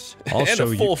Metropolis. I'll And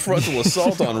show a full you. frontal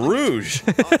assault on Rouge.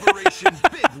 Operation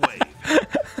Big Wave.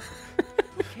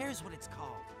 Who cares what it's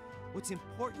called? What's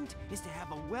important is to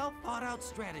have a well-thought-out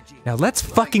strategy. Now let's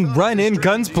fucking run in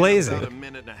guns blazing. About a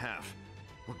minute and a half.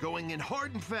 We're going in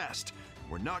hard and fast.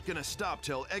 We're not gonna stop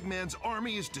till Eggman's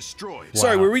army is destroyed.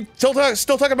 Sorry, were we still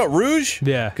talking about Rouge?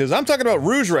 Yeah. Because I'm talking about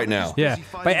Rouge right now. Yeah.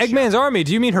 By Eggman's army,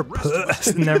 do you mean her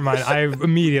puss? Never mind, I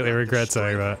immediately regret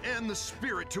saying that. And the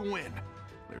spirit to win.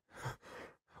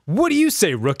 What do you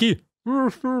say, rookie?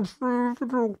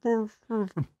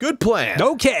 Good plan.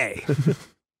 Okay.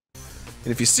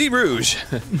 And if you see Rouge,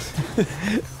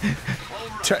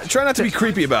 try not to be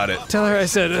creepy about it. Tell her I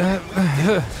said,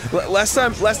 Last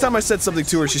time I said something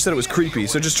to her, she said it was creepy.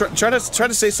 So just try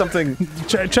to say something.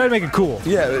 try to make it cool.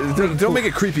 Yeah, don't make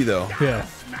it creepy though. Yeah.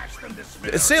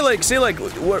 Say like,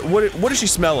 what does she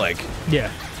smell like?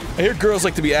 Yeah. I hear girls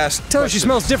like to be asked. Tell her she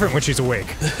smells different when she's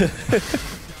awake.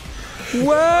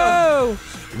 Whoa!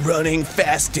 Running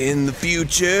fast in the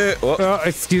future. Oh, Oh,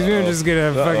 excuse me, I'm just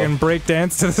gonna fucking break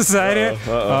dance to the side here.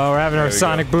 Oh, we're having our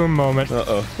Sonic Boom moment.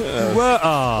 Whoa!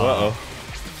 uh-oh.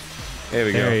 There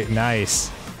we go. Very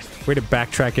nice. Way to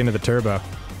backtrack into the turbo.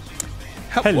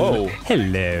 Whoa.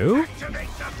 Hello.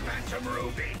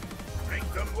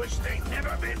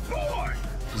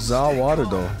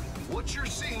 Zawaddle. What you're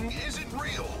seeing isn't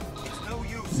real. There's no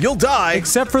use. You'll die.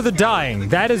 Except for the dying.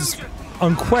 That is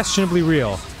unquestionably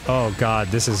real. Oh god,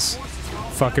 this is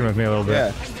fucking with me a little bit. Yeah.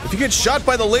 If you get shot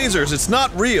by the lasers, it's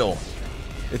not real.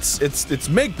 It's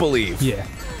make believe. Yeah.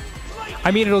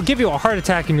 I mean, it'll give you a heart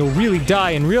attack and you'll really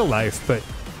die in real life, but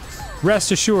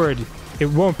rest assured, it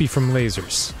won't be from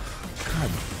lasers. God.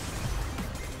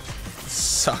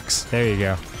 Sucks. There you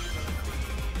go.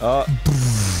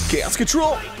 Chaos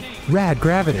control. Rad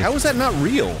gravity. How is that not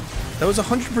real? That was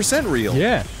 100% real.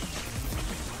 Yeah.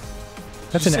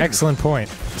 That's an say- excellent point.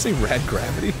 Did you say rad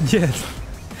gravity? Yeah.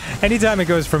 Anytime it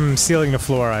goes from ceiling to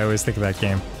floor, I always think of that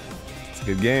game. It's a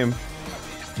good game.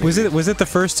 Was it the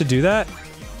first to do that?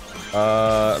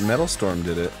 Metal Storm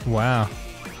did it. Wow.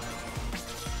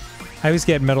 I always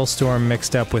get Metal Storm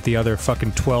mixed up with the other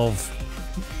fucking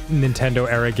 12 Nintendo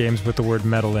era games with the word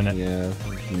metal in it. Yeah.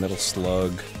 Metal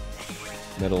Slug.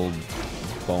 Metal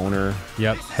Boner.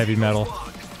 Yep, heavy metal.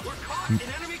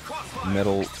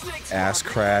 Metal Ass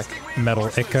Crack. Metal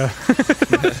Ica.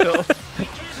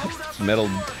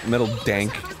 Metal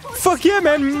Dank. Fuck yeah,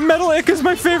 man! Metal Ica's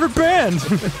my favorite band!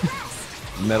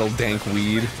 Metal Dank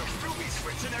Weed.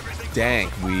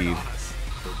 Dank Weed.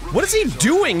 What is he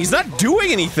doing? He's not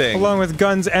doing anything! Along with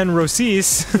Guns and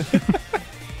Rosis.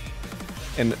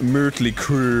 And Myrtly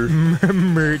Crew.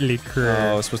 Murtley Crew. Oh,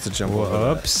 I was supposed to jump over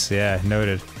that. Whoops. Yeah,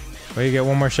 noted. Well, you get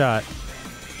one more shot.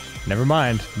 Never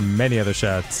mind. Many other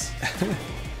shots.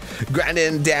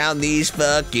 Grinding down these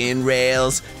fucking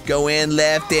rails, going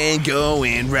left and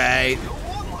going right.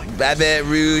 I bet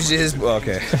Rouge is.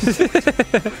 Okay.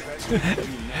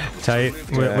 Tight.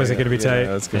 Was it gonna be tight?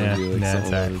 Yeah, it's gonna be like nah,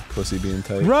 something tight. like pussy being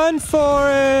tight. Run for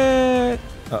it!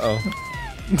 Uh-oh.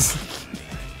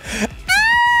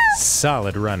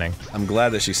 Solid running. I'm glad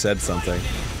that she said something.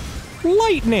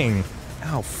 Lightning!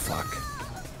 Oh, fuck.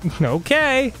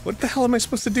 Okay. What the hell am I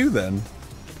supposed to do then?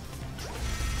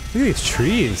 Look at these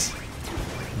trees.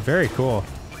 Very cool.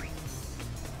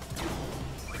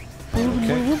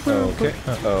 Okay. Okay.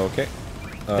 Okay.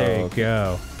 There you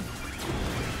go.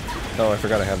 Oh, I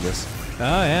forgot I have this.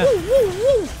 Oh yeah.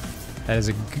 That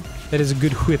is a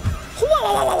good whip.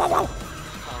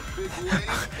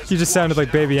 You just sounded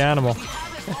like Baby Animal.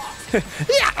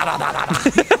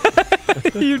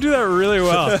 You do that really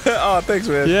well. Oh, thanks,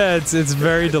 man. Yeah, it's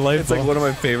very delightful. It's like one of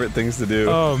my favorite things to do.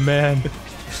 Oh man.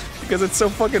 Because it's so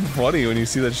fucking funny when you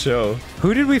see that show.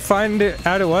 Who did we find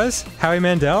out it was? Howie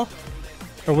Mandel?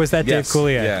 Or was that Dave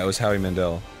Coulier? Yeah, it was Howie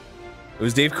Mandel. It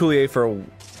was Dave Coulier for a...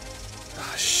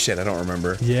 Oh, shit, I don't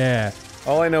remember. Yeah.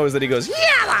 All I know is that he goes, yeah,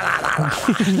 la, la, la, la.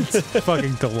 It's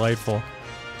fucking delightful.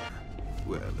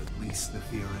 Well, at least the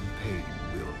fear and pain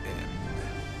will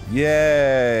end.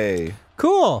 Yay.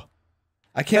 Cool.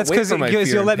 I can't That's wait for my fear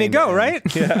you'll and let me pain go, to end.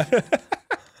 right? Yeah.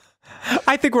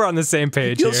 I think we're on the same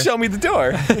page He'll here. show me the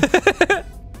door.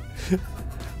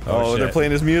 Oh, they're shit.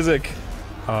 playing his music.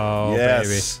 Oh,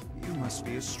 Yes. You must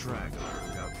be a straggler,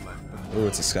 Outlander. Oh,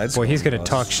 it's a sky. baby. Boy, he's gonna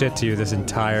talk shit to you this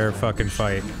entire fucking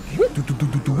fight.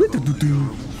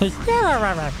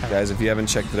 Guys, if you haven't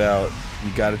checked it out,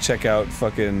 you gotta check out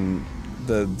fucking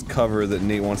the cover that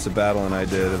Nate Wants to Battle and I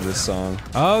did of this song.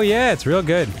 Oh yeah, it's real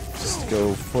good. Just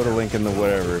go put a link in the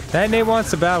whatever. That Nate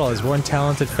Wants to Battle is one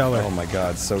talented feller. Oh my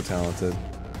god, so talented.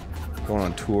 Going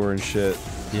on tour and shit.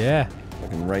 Yeah.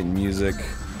 Fucking writing music.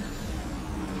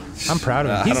 I'm proud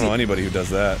of him. I don't know anybody who does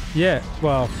that. Yeah,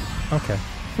 well, okay.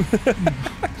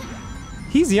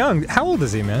 He's young. How old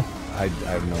is he, man? I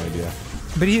have no idea.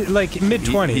 But he, like,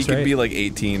 mid-20s, He could right? be like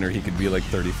 18 or he could be like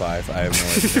 35. I have no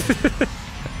idea.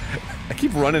 I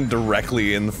keep running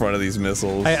directly in front of these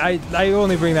missiles. I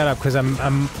only bring that up because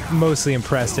I'm mostly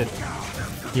impressed at,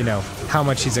 you know, how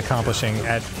much he's accomplishing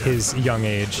at his young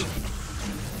age.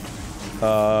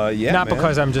 Yeah, Not man.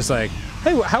 because I'm just like,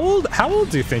 hey, how old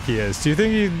do you think he is? Do you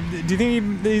think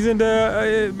he's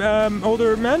into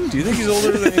older men? Do you think he's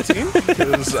older than 18?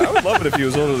 Because I would love it if he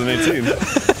was older than 18.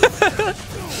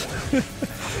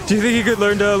 Do you think he could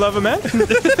learn to love a man?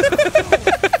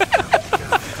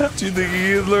 Do you think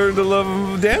he learned to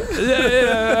love Dan?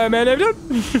 A man named him?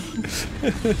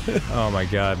 Oh my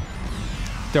god.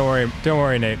 Don't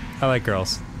worry, Nate. I like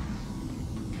girls.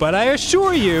 But I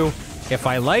assure you, if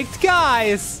I liked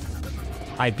guys,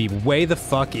 I'd be way the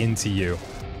fuck into you.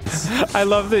 I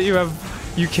love that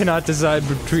you cannot decide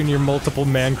between your multiple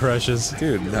man crushes.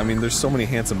 Dude, I mean, there's so many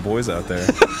handsome boys out there.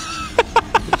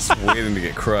 Just waiting to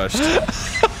get crushed.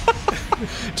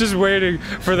 Just waiting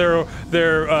for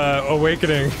their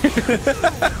awakening.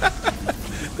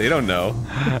 They don't know.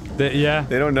 Yeah.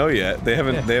 They don't know yet. They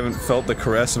haven't felt the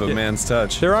caress of a man's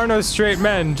touch. There are no straight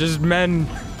men, just men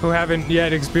who haven't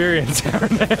yet experienced Aaron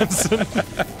Hansen.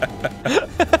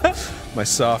 My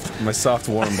soft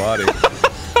warm body.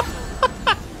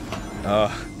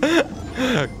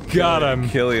 Got him.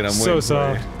 Killian, I'm so waiting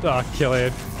soft. for you. Oh,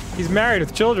 Killian. He's married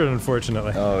with children,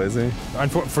 unfortunately. Oh, is he?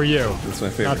 For you. That's my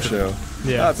Not favorite for- show.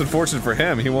 Yeah. Oh, it's unfortunate for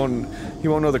him. He won't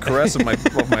know the caress of my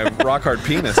rock hard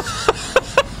penis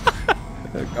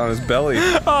on his belly.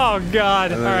 Oh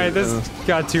God! All then- right, this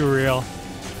got too real.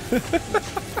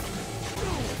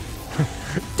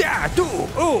 Yeah, do,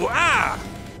 ooh, ah!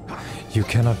 You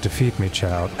cannot defeat me,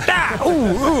 child. Ah,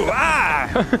 ooh, ah!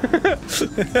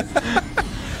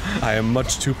 I am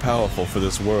much too powerful for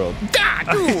this world.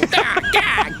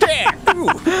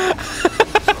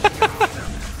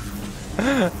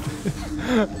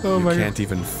 Oh my God! Can't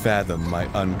even fathom my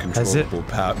uncontrollable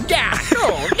power.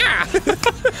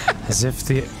 As if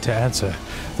to answer,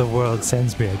 the world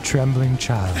sends me a trembling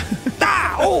child.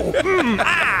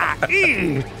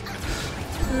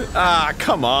 Ah,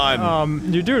 come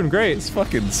on. You're doing great. This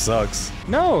fucking sucks.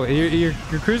 No, you're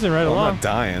cruising right I'm along. not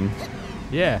dying.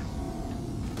 Yeah.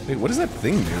 Wait, what does that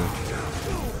thing do?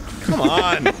 Come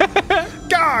on!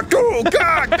 Gah, goo,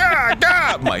 gah, gah,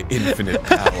 gah! My infinite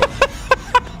power.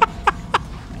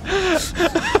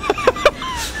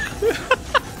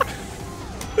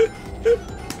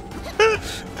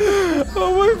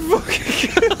 Oh my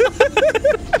fucking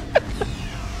God.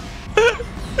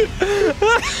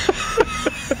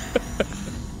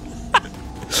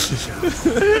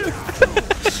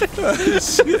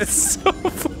 It's so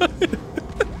funny.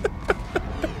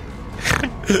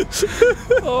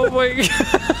 Oh my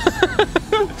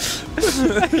God.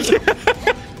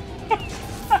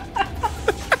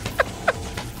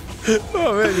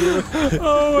 Oh man,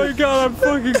 Oh my God, I'm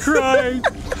fucking crying.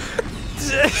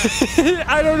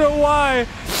 I don't know why.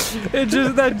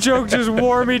 That joke just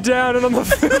wore me down, and on the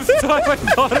 5th time I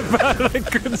thought about it, I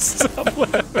couldn't stop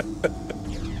laughing.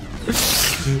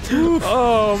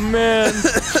 Oh man.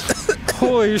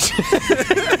 Holy shit.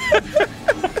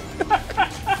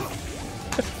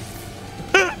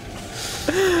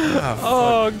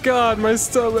 Oh god, my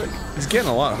stomach. He's getting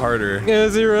a lot harder.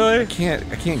 Is he really? I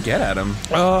can't get at him.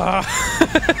 Oh.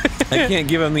 I can't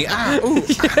give him the ooh.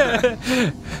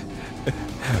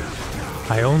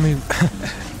 I only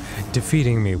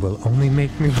defeating me will only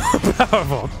make me more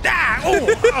powerful.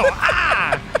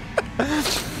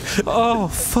 Oh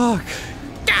fuck.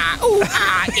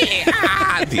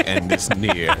 The end is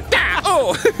near.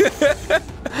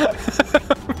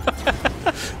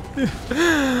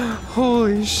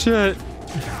 Holy shit.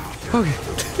 Okay.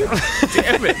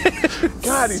 Damn it.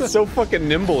 God, he's so fucking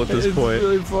nimble at this point. It's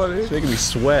really funny. It's making me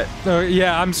sweat. Oh,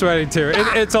 yeah, I'm sweating too.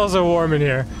 It's also warm in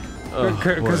here.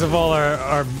 Because of all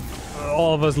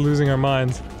all of us losing our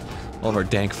minds. All of our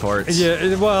dank farts.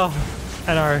 Yeah, well,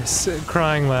 and our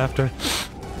crying laughter.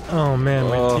 Oh man,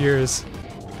 my tears.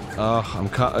 Come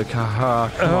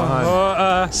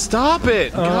on. Stop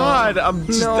it! God, I'm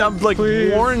like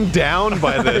please. worn down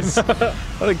by this.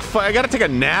 I gotta take a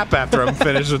nap after I'm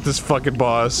finished with this fucking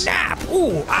boss. Nap!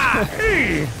 Ooh!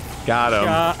 Got him.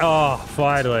 Oh,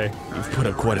 finally. You've put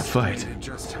up quite a fight.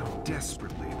 Just how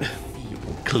desperately they feel.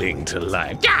 Cling to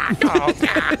life.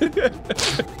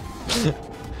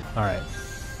 Alright.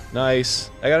 Nice.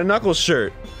 I got a Knuckles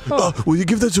shirt. Will you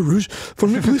give that to Rouge for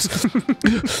me, please?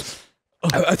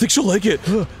 I think she'll like it.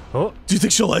 Oh. Do you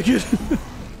think she'll like it?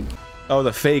 Oh,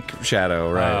 the fake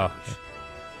shadow, right?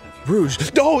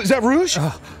 Rouge. No, is that Rouge?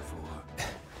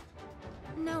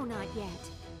 No, not yet.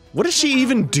 What is she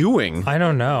even doing? I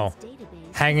don't know.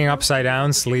 Database. Hanging upside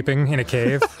down, sleeping in a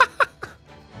cave.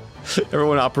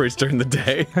 Everyone operates during the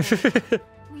day.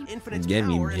 Infinite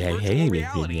power in virtual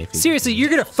reality. Seriously, you're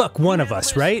gonna fuck one of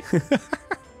us, right? Got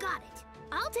it.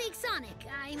 I'll take Sonic.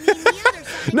 I mean the other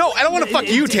Sonic. No, I don't want to fuck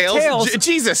you, Tails.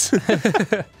 Jesus.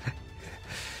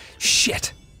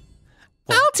 Shit.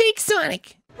 I'll take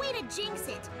Sonic. Way to jinx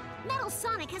it. Metal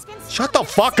Sonic has been. Shut the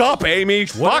fuck up, Amy.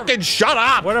 Fucking shut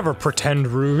up. Whatever, pretend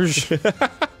Rouge.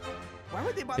 Why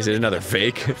would they bother Is it another making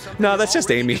fake? something No, that's just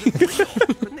already Amy. real?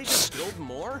 Couldn't they just build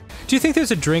more? Do you think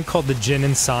there's a drink called the Gin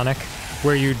and Sonic,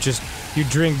 where you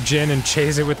drink gin and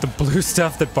chase it with the blue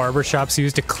stuff that barbershops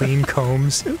use to clean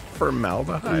combs?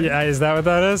 Formaldehyde. Yeah, is that what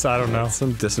that is? I don't know.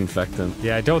 Some disinfectant.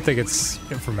 Yeah, I don't think it's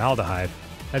formaldehyde.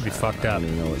 That'd be fucked I up. don't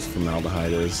even know what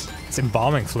formaldehyde is. It's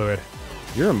embalming fluid.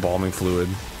 You're embalming fluid.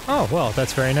 Oh, well,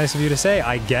 that's very nice of you to say,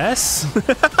 I guess.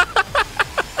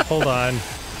 Hold on.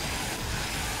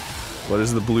 What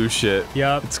is the blue shit?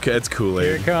 Yup. It's Here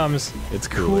Kool-Aid. it comes. It's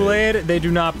Kool-Aid. Kool-Aid? They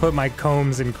do not put my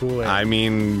combs in Kool-Aid. I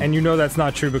mean, And you know that's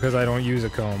not true because I don't use a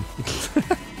comb.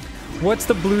 What's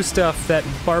the blue stuff that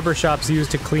barbershops use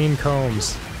to clean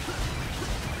combs?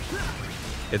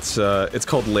 it's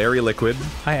called Larry Liquid.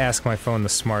 I ask my phone the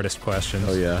smartest questions.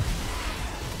 Oh yeah.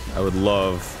 I would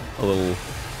love a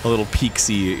little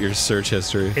peek-see at your search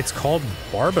history. It's called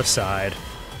Barbicide.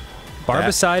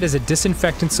 Barbicide is a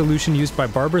disinfectant solution used by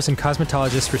barbers and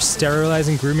cosmetologists for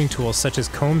sterilizing grooming tools such as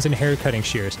combs and hair cutting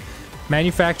shears.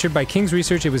 Manufactured by King's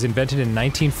Research, it was invented in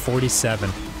 1947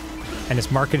 and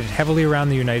is marketed heavily around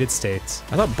the United States.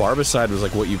 I thought barbicide was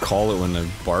like what you call it when a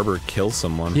barber kills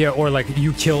someone. Yeah, or like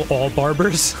you kill all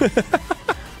barbers.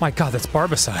 My god, that's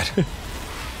Barbicide.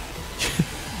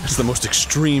 It's the most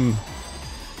extreme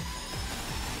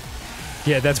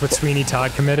Yeah, that's what Sweeney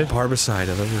Todd committed. barbicide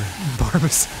I've ever.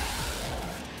 Barbicide.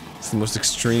 It's the most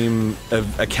extreme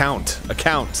account.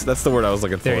 That's the word I was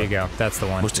looking for. There you go. That's the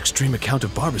one. Most extreme account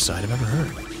of barbicide I've ever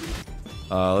heard.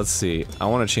 Let's see. I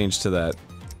want to change to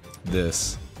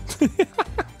this.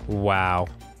 Wow.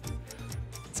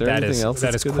 Is there anything else?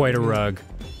 That is quite a rug.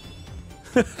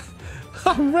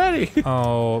 I'm ready.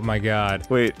 Oh my god.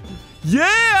 Wait.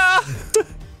 Yeah!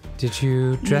 Did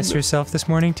you dress yourself this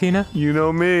morning, Tina? You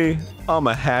know me. I'm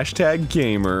a hashtag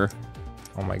gamer.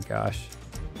 Oh my gosh.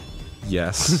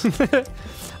 Yes.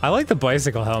 I like the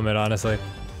bicycle helmet, honestly.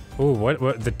 Ooh, what,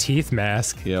 the teeth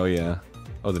mask. Yeah, oh yeah.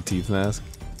 Oh, the teeth mask.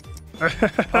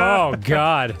 Oh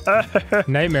god.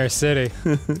 Nightmare City.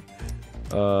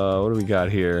 What do we got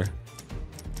here?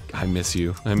 I miss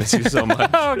you. I miss you so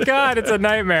much. Oh god, it's a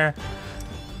nightmare.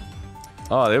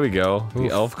 Oh, there we go. The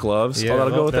Oof. elf gloves. Yeah, oh,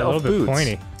 that'll go with the a elf little bit boots.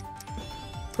 pointy.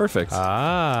 Perfect.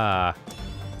 Ah.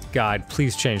 God,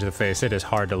 please change the face. It is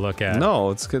hard to look at.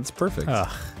 No, it's perfect.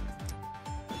 Ugh.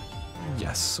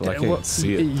 Yes. Well, I can't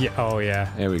see it. Yeah, oh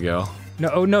yeah. There we go. No,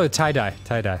 oh no, tie-dye.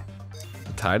 Tie-dye.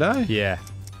 Tie-dye? Yeah.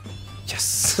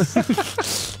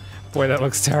 Yes. Boy, that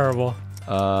looks terrible.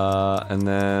 And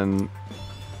then...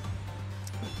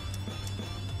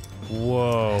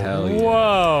 Whoa. Hell yeah.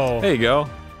 Whoa. There you go.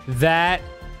 That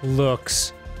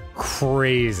looks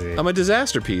crazy. I'm a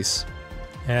disaster piece.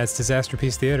 Yeah, it's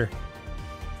Disasterpiece Theater.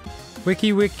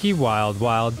 Wiki wiki wild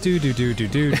wild do do do do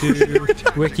do do.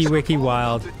 Wiki wiki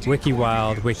wild wiki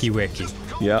wiki.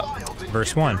 Yeah.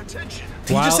 Verse 1.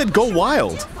 He just said go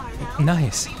wild.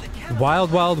 Nice.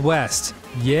 Wild Wild West.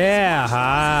 Yeah.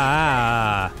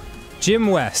 Ha. Jim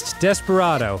West,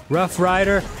 Desperado, Rough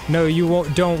Rider. No, you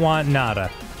don't want nada.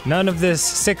 None of this.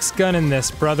 6 gun in this,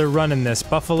 brother running this.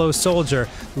 Buffalo Soldier.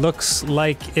 Looks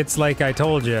like it's like I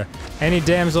told you. Any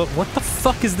damsel. What the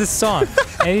fuck is this song?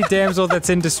 Any damsel that's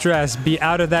in distress, be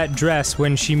out of that dress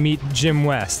when she meet Jim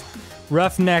West.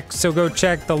 Roughneck, so go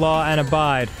check the law and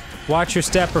abide. Watch your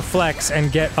step or flex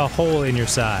and get a hole in your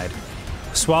side.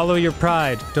 Swallow your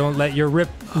pride. Don't let your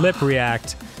lip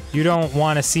react. You don't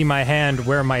want to see my hand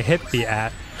where my hip be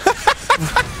at.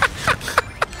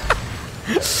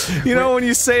 You know, when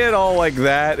you say it all like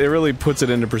that, it really puts it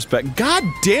into perspective. God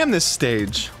damn this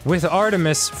stage! With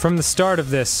Artemis, from the start of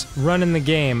this, running the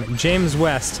game, James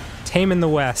West, taming the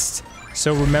West,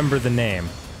 so remember the name.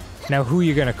 Now who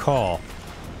you gonna call?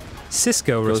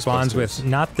 Cisco responds with,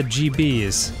 not the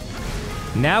GBs.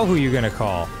 Now who you gonna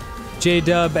call?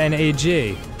 J-Dub and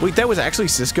AG. Wait, that was actually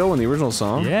Cisco in the original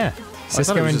song? Yeah,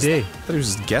 Cisco and D. I thought he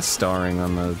was just guest starring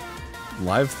on the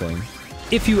live thing.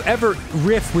 If you ever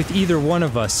riff with either one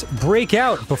of us, break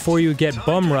out before you get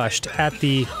bum rushed at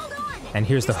the... And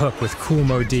here's the hook with Cool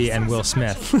Mo D and Will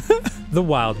Smith. The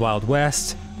Wild Wild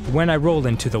West. When I roll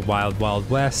into the Wild Wild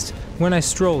West. When I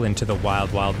stroll into the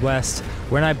Wild Wild West.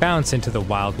 When I bounce into the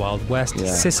Wild Wild West. Yeah.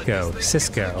 Cisco.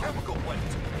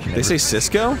 They say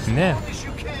Cisco? Yeah.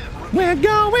 We're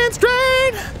going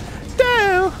straight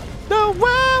down the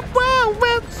Wild Wild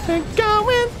West. We're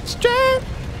going straight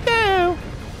down.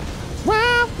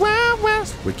 Wild Wild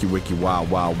West. Wiki wiki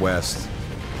wild wild west.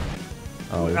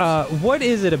 Oh. What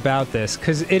is it about this?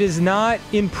 Because it is not,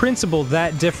 in principle,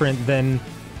 that different than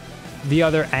the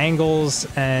other angles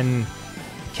and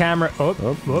camera. Whoa! I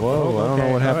don't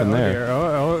know what happened there.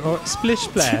 Splish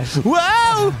splash.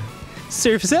 Whoa!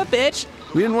 Surf's up, bitch.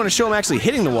 We didn't want to show him actually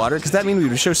hitting the water because that means we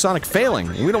would show Sonic failing,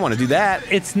 and we don't want to do that.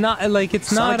 It's not like it's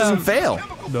Sonic not. doesn't fail.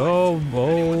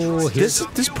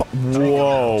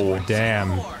 Whoa!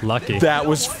 Damn, lucky. That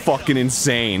was fucking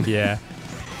insane. Yeah.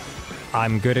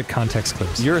 I'm good at context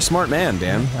clues. You're a smart man,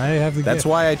 Dan. I have the That's gift.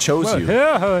 why I chose you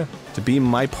Yeah. to be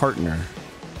my partner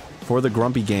for the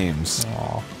Grumpy Games.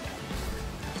 Aw.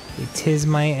 It is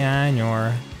my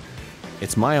honor.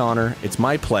 It's my honor. It's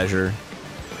my pleasure.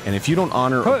 And if you don't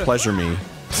honor or pleasure me,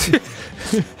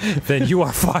 then you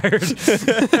are fired.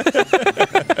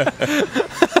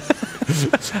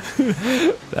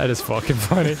 That is fucking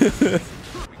funny. We can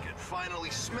finally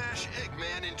smash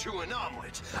Eggman into an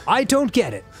omelet. I don't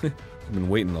get it. I've been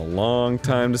waiting a long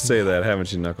time to say that,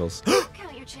 haven't you, Knuckles? Count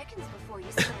your chickens before you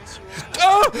smash your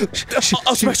eggs.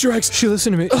 I'll smash your eggs. She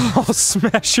listen to me. I'll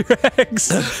smash your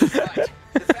eggs. Right.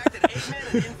 The fact that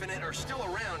Eggman and Infinite are still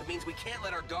around means we can't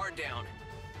let our guard down.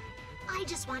 I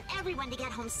just want everyone to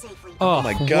get home safely. Oh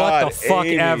my God, what the fuck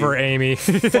Amy. ever, Amy.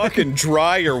 Fucking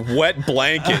dry your wet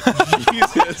blanket.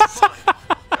 Jesus.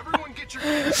 Everyone get your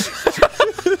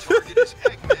target is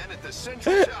Eggman at the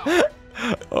central tower.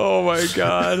 Oh my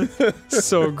God.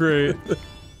 So great.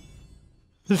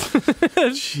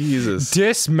 Jesus.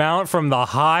 Dismount from the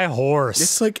high horse.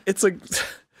 It's like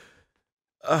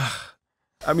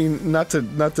I mean, not to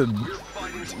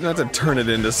turn it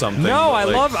into something. No, I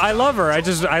like, love her.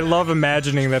 I love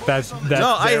imagining that's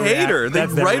No, I hate her. They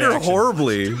write her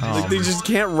horribly. Oh. Like, they just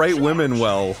can't write women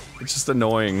well. It's just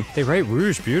annoying. They write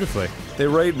Rouge beautifully. They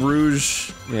write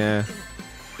Rouge, yeah.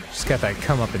 She's got that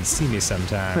come up and see me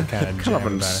sometime kind of Come up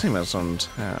jam and about see me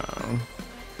sometime.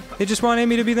 it. They just want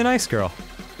Amy to be the nice girl.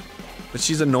 But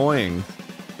she's annoying.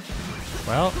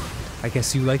 Well, I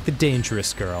guess you like the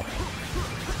dangerous girl.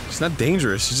 She's not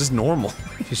dangerous. She's just normal.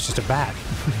 She's just a bat.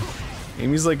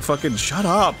 Amy's like fucking shut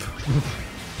up.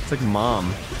 It's like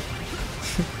mom.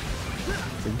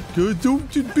 It's like,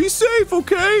 don't be safe,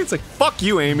 okay? It's like fuck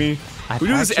you, Amy. We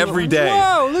do this every day.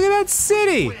 Whoa! Look at that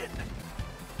city.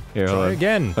 Here, Try hold on.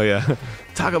 again. Oh yeah.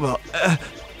 Talk about.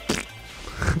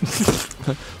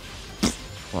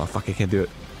 Oh fuck! I can't do it.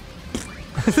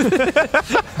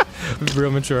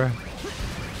 Real mature.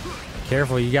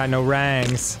 Careful, you got no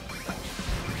rangs.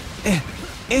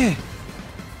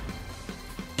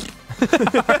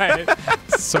 Alright.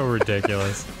 So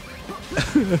ridiculous.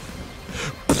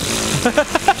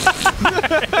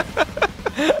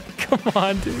 Come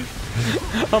on, dude.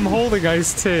 I'm holding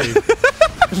iced tea.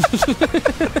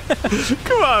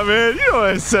 Come on, man. You know what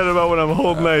I said about when I'm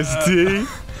holding iced tea.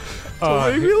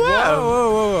 Don't make me laugh.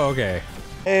 Whoa, okay.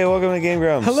 Hey, welcome to Game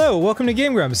Grumps. Hello, welcome to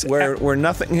Game Grumps. Where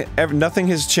nothing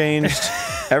has changed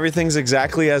Everything's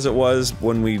exactly as it was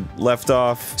when we left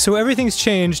off. So everything's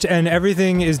changed and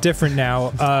everything is different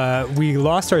now. We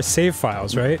lost our save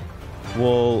files, right?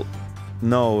 Well,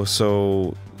 no,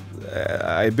 so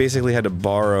I basically had to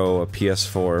borrow a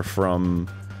PS4 from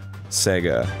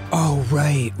Sega. Oh,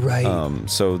 right.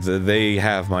 So they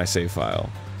have my save file.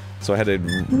 So I had to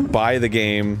buy the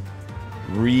game,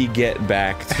 re-get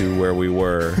back to where we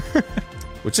were.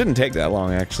 Which didn't take that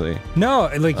long, actually.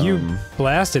 No, like, you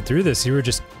blasted through this. You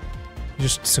just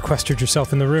sequestered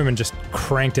yourself in the room and just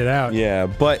cranked it out. Yeah,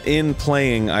 but in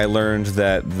playing, I learned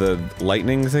that the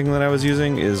lightning thing that I was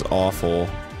using is awful.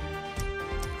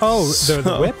 Oh,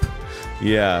 the whip?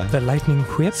 Yeah. The lightning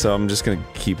whip? So I'm just gonna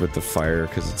keep with the fire,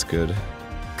 because it's good.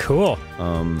 Cool.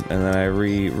 And then I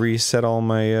reset all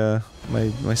my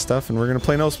my stuff, and we're gonna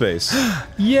play No Space.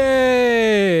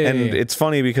 Yay! And it's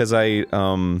funny because I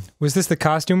was this the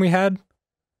costume we had?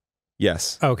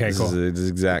 Yes. Okay, cool. This is the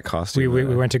exact costume.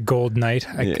 We went to Gold Knight.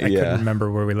 I couldn't remember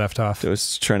where we left off. I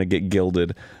was trying to get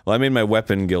gilded. Well, I made my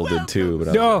weapon gilded too, but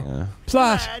I was like, yeah.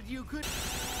 Plot.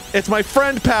 It's my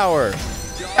friend power.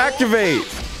 Activate.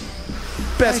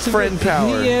 Best friend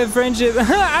power. Yeah, friendship.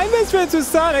 I'm best friends with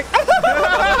Sonic.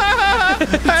 I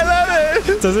love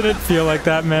it. Doesn't it feel like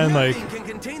that, man? Like,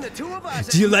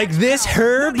 do you like this,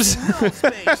 Herbs?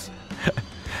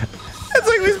 It's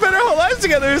like we spend our whole lives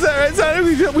together. Is that right, Sonic?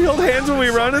 We hold hands when we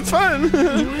run. It's fun.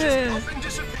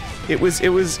 It was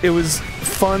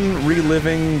fun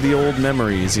reliving the old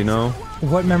memories, you know?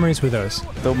 What memories were those?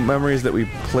 The memories that we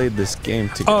played this game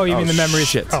together. Oh, you mean the memories?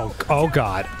 Shit. Oh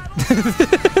God.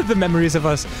 The memories of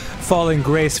us falling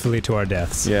gracefully to our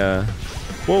deaths. Yeah.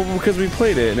 Well, because we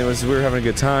played it, and we were having a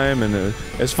good time, and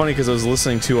it's funny because I was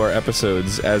listening to our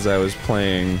episodes as I was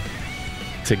playing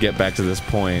to get back to this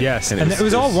point. Yes, and it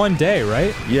was all one day,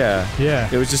 right? Yeah. Yeah.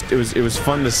 It was just, it was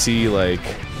fun to see, like...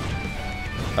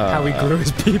 how we grew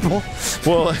as people.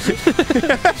 Well,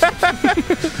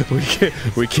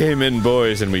 we came in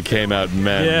boys and we came out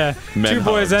men. Yeah, men 2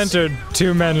 boys entered,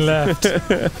 2 men left.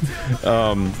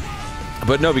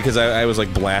 But no, because I was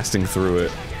like blasting through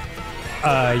it.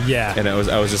 Yeah. And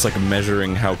I was just like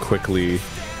measuring how quickly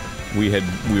we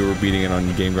were beating it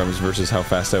on Game Grumps versus how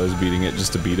fast I was beating it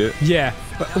just to beat it. Yeah,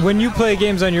 but when you play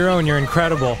games on your own, you're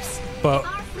incredible. But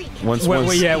once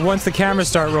the cameras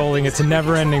start rolling, it's a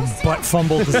never-ending butt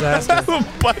fumble disaster.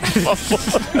 Butt fumble.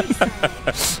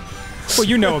 Well,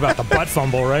 you know about the butt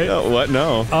fumble, right? What?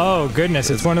 No. Oh goodness,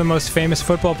 it's one of the most famous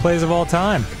football plays of all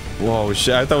time. Whoa,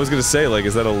 shit! I thought I was gonna say, like,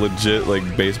 is that a legit,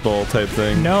 like, baseball type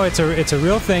thing? No, it's a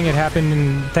real thing. It happened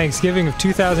in Thanksgiving of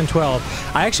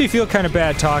 2012. I actually feel kind of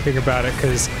bad talking about it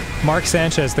because Mark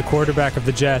Sanchez, the quarterback of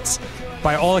the Jets,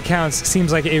 by all accounts,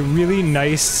 seems like a really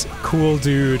nice, cool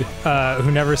dude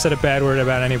who never said a bad word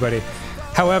about anybody.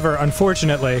 However,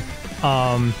 unfortunately,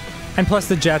 and plus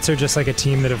the Jets are just like a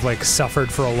team that have like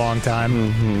suffered for a long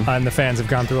time, and the fans have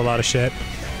gone through a lot of shit.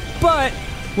 But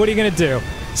what are you gonna do?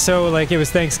 So like it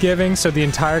was Thanksgiving, so the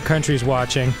entire country's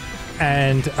watching,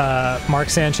 and Mark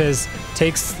Sanchez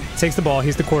takes the ball.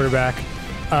 He's the quarterback.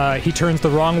 He turns the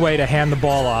wrong way to hand the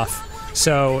ball off,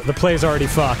 so the play's already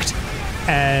fucked.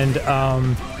 And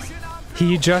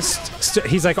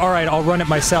he's like, all right, I'll run it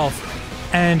myself.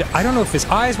 And I don't know if his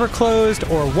eyes were closed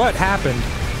or what happened,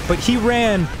 but he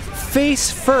ran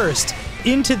face first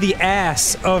into the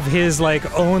ass of his like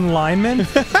own lineman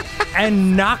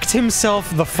and knocked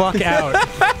himself the fuck out.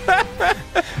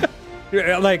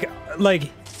 They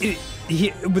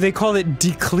call it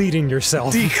decleating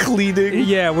yourself. Decleating?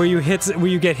 Yeah, where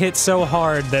you get hit so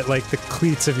hard that like the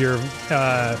cleats of your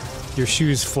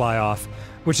shoes fly off,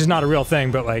 which is not a real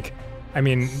thing, but like, I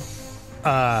mean,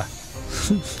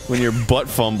 when you're butt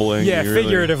fumbling. Yeah,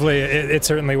 figuratively, it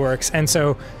certainly works. And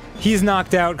so he's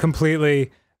knocked out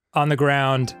completely on the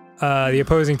ground. The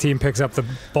opposing team picks up the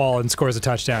ball and scores a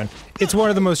touchdown. It's one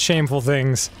of the most shameful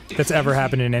things that's ever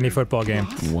happened in any football game.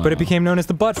 Wow. But it became known as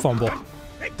the butt fumble.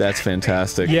 That's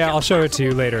fantastic. Yeah, I'll show it to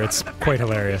you later. It's quite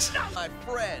hilarious.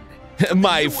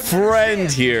 My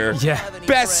friend here. Yeah.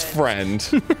 Best friend.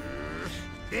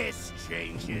 This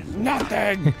changes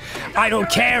nothing. I don't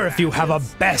care if you have a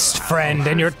best friend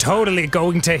and you're totally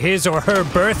going to his or her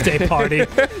birthday party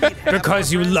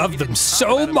because you love them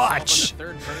so much.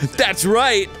 That's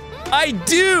right. I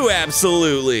do,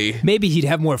 absolutely. Maybe he'd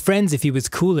have more friends if he was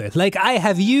cooler. Like I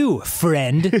have you,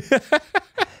 friend.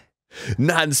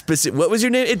 Non-specific. What was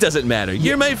your name? It doesn't matter.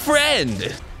 You're my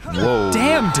friend. Whoa.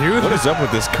 Damn, dude. What is up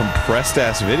with this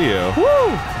compressed-ass video?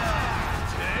 Woo!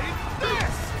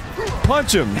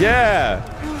 Punch him. Yeah.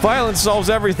 Violence solves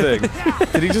everything.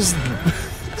 Did he just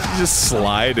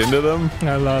slide into them?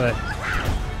 I love it.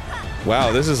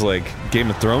 Wow, this is like Game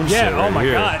of Thrones Yeah, shit right oh my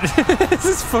here. god. This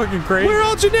is fucking crazy. We're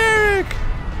all generic!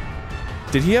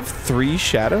 Did he have 3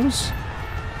 shadows?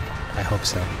 I hope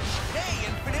so.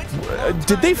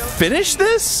 Did they finish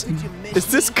this? Is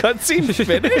this cutscene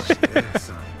finished?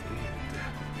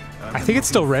 I think it's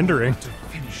still rendering.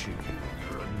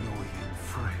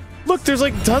 Look, there's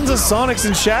like tons of Sonics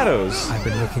and Shadows. I've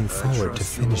been looking forward to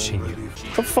finishing you.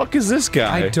 The fuck is this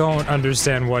guy? I don't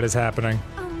understand what is happening.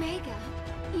 Omega,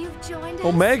 you've joined us.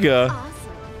 Omega? Awesome.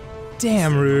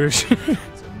 Damn, Rouge.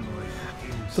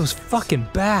 Those fucking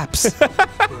baps.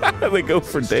 They go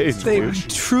for days, They dude.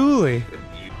 truly.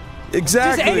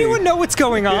 Exactly. Does anyone know what's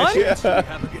going on?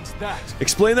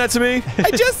 Explain that to me.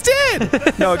 I just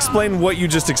did! No, explain what you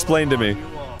just explained to me.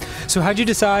 So how'd you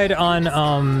decide on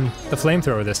the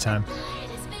flamethrower this time?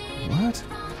 What?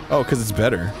 Oh, because it's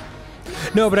better.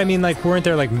 No, but I mean, like, weren't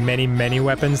there like many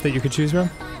weapons that you could choose from?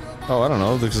 Oh, I don't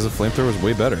know, because the flamethrower is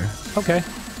way better. Okay,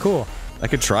 cool. I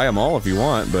could try them all if you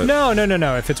want, but No,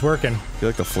 if it's working. I feel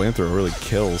like the flamethrower really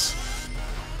kills.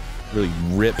 Really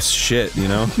rips shit, you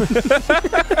know?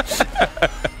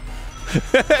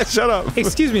 Shut up.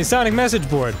 Excuse me, Sonic message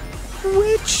board.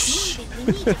 Which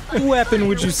weapon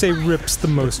would you say rips the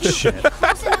most shit?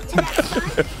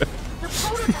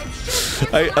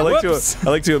 I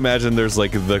like to imagine there's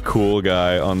like the cool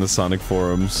guy on the Sonic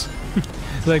forums.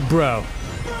 Like, bro.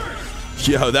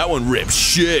 Yo, that one rips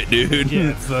shit, dude.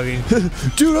 Yeah, fucking.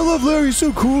 Dude, I love Larry, he's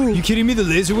so cool. You kidding me? The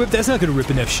laser whip? That's not gonna rip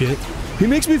enough shit. He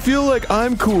makes me feel like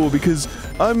I'm cool because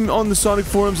I'm on the Sonic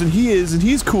forums and he is, and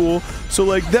he's cool. So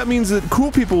like, that means that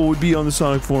cool people would be on the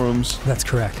Sonic forums. That's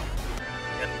correct.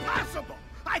 Impossible!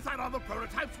 I thought all the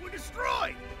prototypes were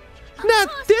destroyed! Not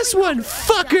this one,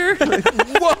 fucker!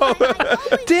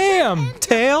 Whoa! Damn,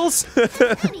 Tails. Any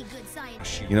good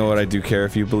science. You know what I do care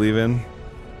if you believe in?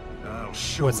 I'll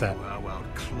show What's that? you how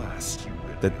outclassed you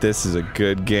will. That this is a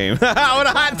good game. What a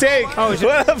hot take! Oh,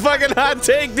 what a fucking hot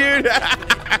take, dude!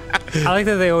 I like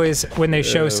that they always, when they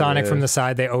show Sonic man. from the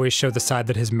side, they always show the side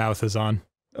that his mouth is on.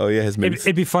 Oh yeah, his mouth.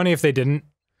 It'd be funny if they didn't.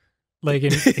 Like, he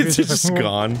was It's just like,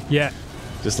 gone. Yeah.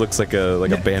 Just looks like a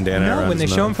bandana No, around when they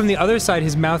his show him mouth. from the other side,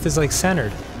 his mouth is like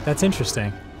centered. That's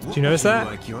interesting. Did you notice that?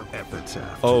 Like your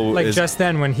epitaph. Oh, Like is, just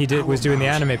then, when he was doing the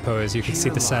anime pose, you could see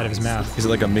the side of his mouth. is it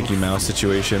like a Mickey Mouse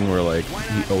situation where like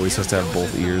he always has to have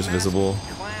both ears visible?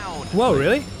 Whoa,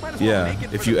 really? Yeah.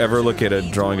 If you ever look at a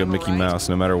drawing of Mickey Mouse,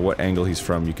 no matter what angle he's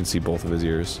from, you can see both of his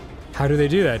ears. How do they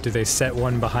do that? Do they set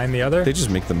one behind the other? They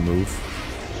just make them move.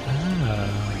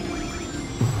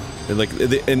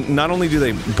 And not only do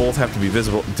they both have to be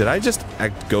visible. Did I just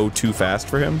go too fast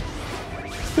for him?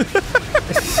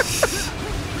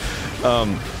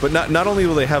 But not only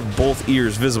will they have both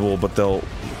ears visible, but they'll.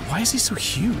 Why is he so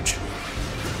huge?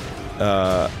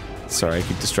 Sorry, I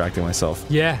keep distracting myself.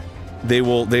 Yeah. They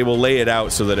will lay it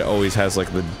out so that it always has like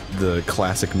the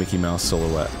classic Mickey Mouse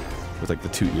silhouette with like the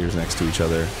 2 ears next to each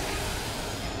other.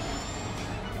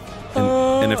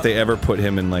 And if they ever put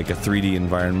him in like a 3D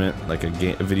environment, like a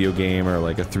video game or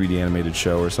like a 3D animated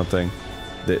show or something,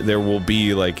 there will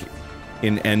be like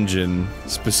an engine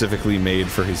specifically made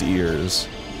for his ears.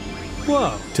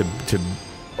 Whoa. To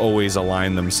always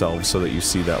align themselves so that you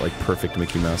see that like perfect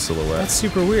Mickey Mouse silhouette. That's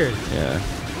super weird. Yeah.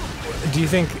 Do you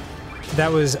think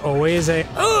that was always a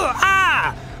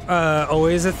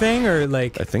always a thing, or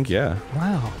like? I think, yeah.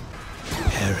 Wow.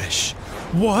 Perish.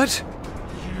 What?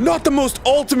 Not the most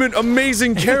ultimate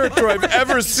amazing character I've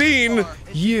ever seen!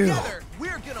 You.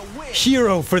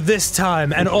 Hero for this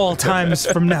time and all times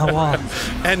from now on.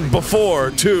 And before,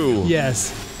 too.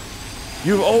 Yes.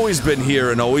 You've always been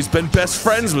here and always been best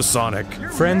friends with Sonic.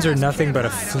 Friends are nothing but a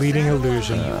fleeting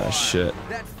illusion. Shit.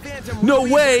 No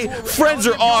way! Friends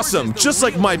are awesome! Just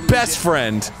like my best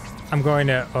friend! I'm going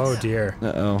to. Oh dear.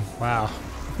 Uh-oh. Wow.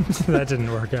 That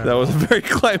didn't work out. That was a very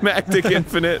climactic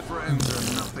infinite.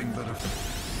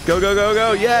 Go, go, go,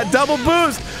 go! Yeah, double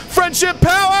boost! Friendship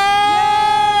power!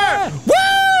 Yeah!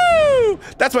 Woo!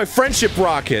 That's my friendship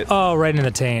rocket! Oh, right in the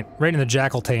taint. Right in the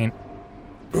jackal taint.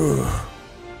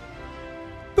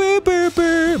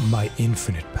 My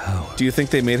infinite power. Do you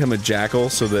think they made him a jackal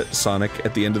so that Sonic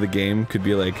at the end of the game could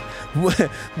be like,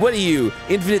 what are you,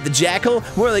 Infinite the Jackal?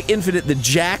 More like Infinite the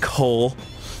Jackhole.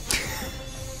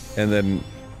 and then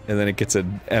it gets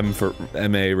an M for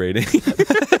MA rating.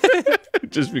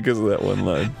 Just because of that one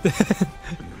line.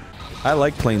 I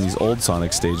like playing these old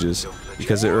Sonic stages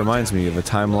because it reminds me of a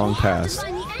time long past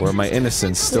where my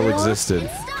innocence still existed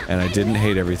and I didn't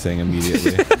hate everything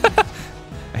immediately.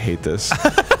 I hate this.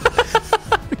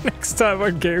 Next time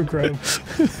on Game Grumps.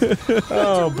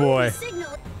 Oh boy.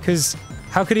 Because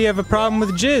how could he have a problem with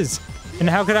jizz? And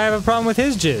how could I have a problem with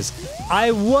his jizz?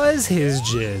 I was his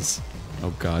jizz.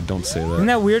 Oh god, don't say Isn't that.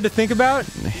 that weird to think about?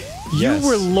 Yes. You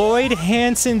were Lloyd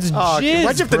Hansen's jizz,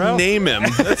 why'd you have to name him?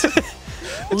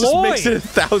 It just makes it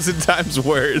 1,000 times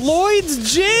worse.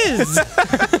 Lloyd's jizz!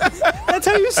 That's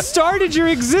how you started your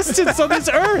existence on this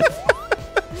earth!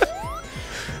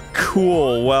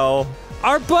 Cool, well...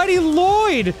 Our buddy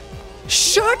Lloyd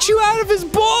shot you out of his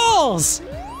balls!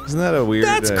 Isn't that a weird...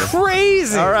 That's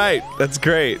crazy! Alright, that's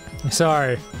great.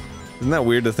 Sorry. Isn't that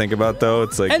weird to think about, though?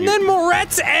 It's like... And then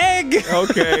Moret's egg!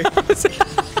 Okay.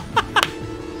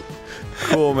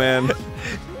 Cool, man.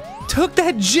 Took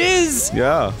that jizz!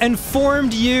 Yeah. And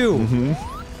formed you.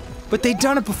 But they'd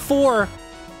done it before,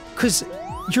 cause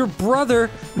your brother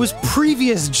was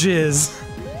previous jizz.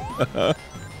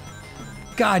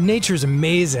 God, nature's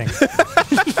amazing.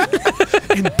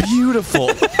 And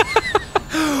beautiful.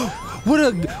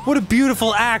 What a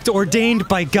beautiful act ordained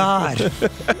by God.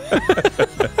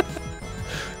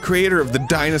 Creator of the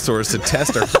dinosaurs to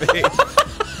test our faith.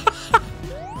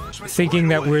 Thinking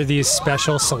that we're these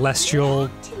special celestial,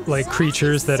 like,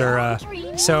 creatures that are,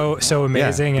 so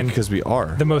amazing and because we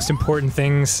are. the most important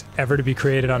things ever to be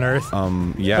created on Earth.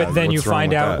 Yeah. But then you what's wrong find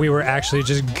with out that? we were actually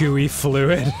just gooey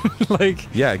fluid. Like,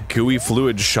 Yeah, gooey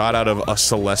fluid shot out of a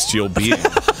celestial being.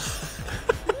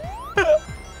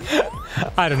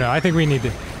 I don't know. I think we need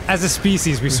to, as a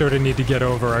species, we sort of need to get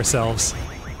over ourselves.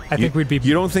 I think we'd be.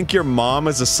 You don't think your mom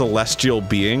is a celestial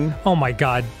being? Oh my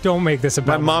God! Don't make this My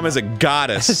about mom is a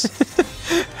goddess.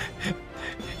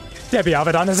 Debbie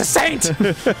Avedon is a saint.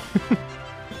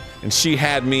 And she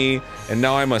had me, and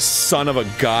now I'm a son of a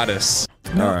goddess.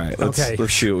 Alright, let's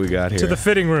see what we got here. To the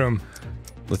fitting room.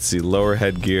 Let's see, lower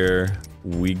headgear.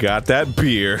 We got that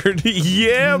beard.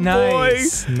 Yeah,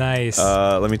 Nice, boy! nice.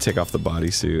 Let me take off the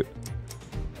bodysuit.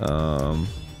 Oh,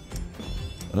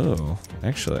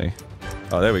 actually.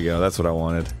 Oh, there we go, that's what I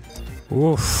wanted.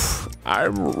 Oof.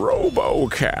 I'm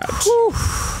RoboCat.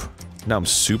 Oof. Now I'm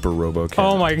super RoboCat.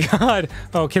 Oh my God.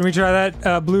 Oh, can we try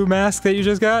that blue mask that you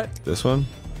just got? This one?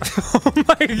 Oh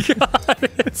my God,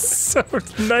 it's so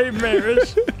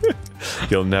nightmarish.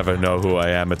 You'll never know who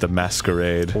I am at the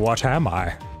masquerade. What am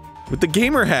I? With the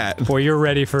gamer hat! Boy, you're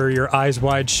ready for your eyes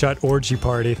wide shut orgy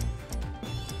party.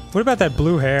 What about that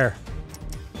blue hair?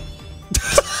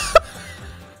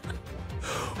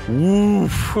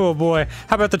 Woof. Oh boy.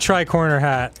 How about the tri-corner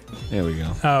hat? There we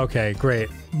go. Oh, okay, great.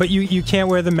 But you can't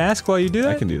wear the mask while you do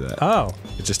that? I can do that. Oh.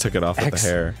 It just took it off with the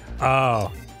hair.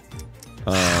 Oh.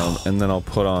 And then I'll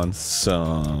put on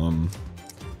some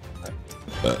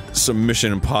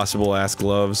Mission Impossible-ass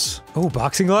gloves. Oh,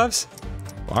 boxing gloves?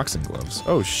 Boxing gloves.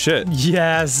 Oh shit.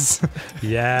 Yes.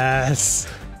 Yes.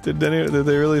 Did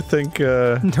they really think,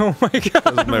 Oh my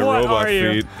God. my what robot are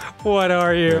you? feet? What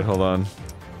are you? Wait, hold on.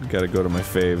 Gotta go to my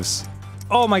faves.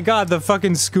 Oh my God, the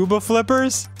fucking scuba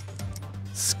flippers?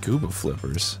 Scuba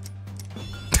flippers.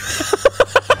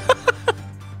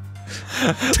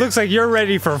 Looks like you're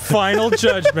ready for final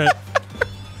judgment.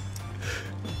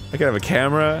 I could have a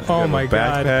camera. Oh my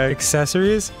God. Backpack.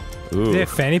 Accessories? Ooh. They have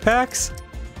fanny packs?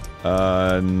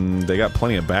 They got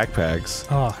plenty of backpacks.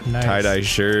 Oh, nice. Tie-dye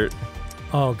shirt.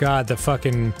 Oh God, the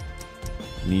fucking...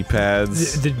 Knee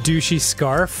pads. The douchey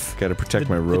scarf? Gotta protect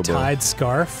my robo. The tied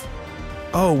scarf?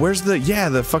 Oh, where's the... Yeah,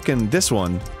 the fucking... This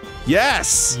one.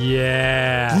 Yes!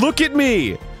 Yeah. Look at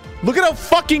me! Look at how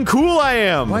fucking cool I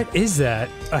am! What is that?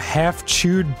 A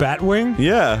half-chewed batwing?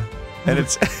 Yeah. And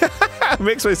it's... it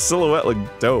makes my silhouette look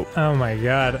dope. Oh my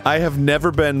God. I have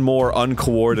never been more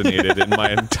uncoordinated in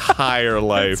my entire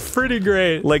life. It's pretty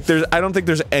great. Like, I don't think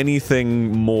there's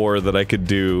anything more that I could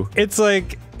do. It's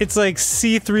like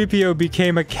C-3PO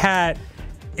became a cat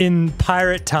in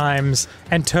pirate times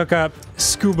and took up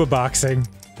scuba boxing.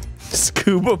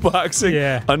 Scuba boxing?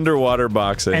 Yeah. Underwater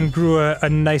boxing. And grew a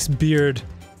nice beard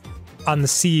on the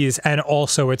seas, and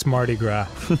also it's Mardi Gras.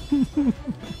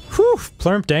 Whew!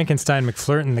 Plurp Dankenstein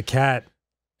McFlirtin the cat,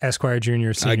 Esquire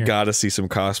Jr. Sr. I gotta see some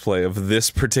cosplay of this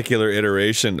particular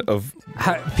iteration of...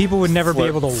 People would never be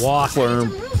able to walk.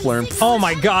 Plurp. Oh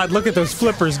my God, look at those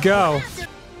flippers go.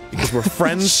 Because we're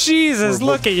friends. Jesus,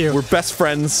 look at you. We're best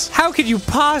friends. How could you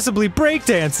possibly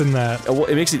breakdance in that? Well,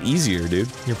 it makes it easier, dude.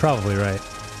 You're probably right.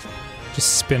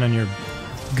 Just spin on your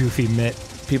goofy mitt.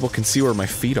 People can see where my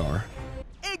feet are.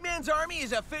 Eggman's army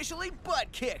is officially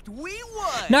butt-kicked. We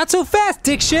won! Not so fast,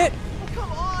 dick shit!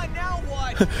 Come on, now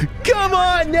what? Come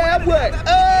on, now what?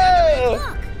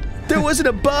 Oh! There wasn't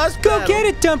a boss Go get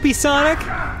it, Dumpy Sonic!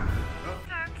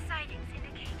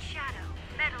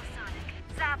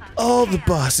 All the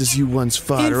bosses you once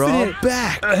fought are all Infinite.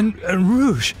 back. And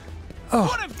Rouge.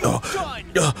 What have you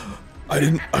done? I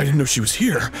didn't know she was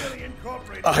here.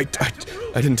 I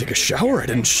didn't take a shower. I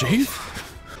didn't shave.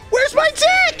 Where's my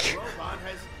dick?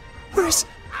 Where's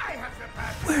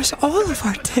Where's all of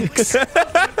our dicks?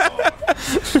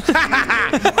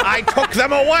 I took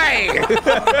them away!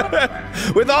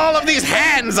 With all of these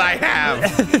hands I have!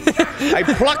 I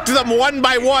plucked them one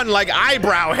by one like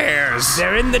eyebrow hairs!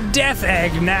 They're in the death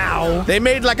egg now! They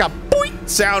made like a boink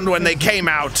sound when they came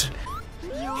out!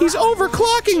 He's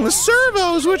overclocking the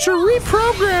servos, which are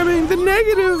reprogramming the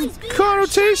negative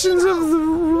connotations of the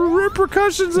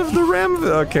repercussions of the ram.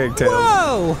 Okay, Tails.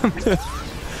 Whoa!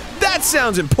 That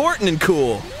sounds important and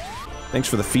cool. Thanks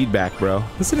for the feedback, bro.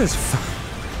 Listen to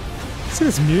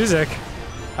this music.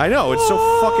 I know, it's so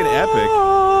fucking epic.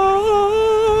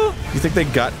 You think they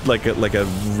got like a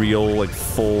real like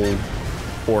full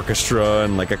orchestra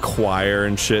and like a choir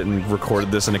and shit and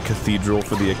recorded this in a cathedral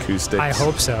for the acoustics? I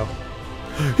hope so.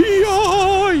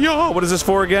 Yeah, yeah. What is this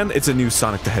for again? It's a new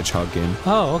Sonic the Hedgehog game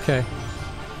Oh, okay.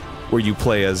 where you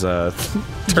play as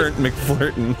Turnt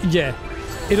McFlirtin. Yeah.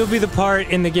 It'll be the part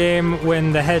in the game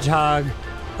when the hedgehog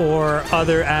or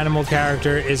other animal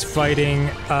character is fighting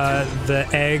the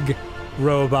egg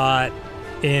robot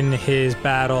in his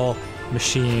battle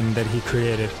machine that he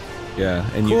created. Yeah,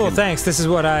 and Cool, you can, thanks. This is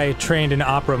what I trained in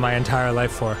opera my entire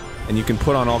life for. and you can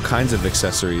put on all kinds of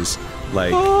accessories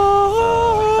like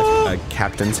a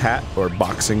captain's hat or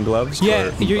boxing gloves. Yeah,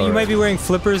 or, you might be wearing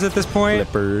flippers at this point.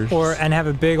 Flippers. And have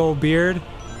a big old beard.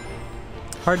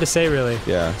 Hard to say, really.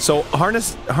 Yeah. So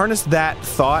harness that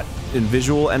thought and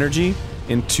visual energy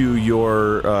into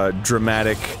your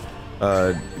dramatic,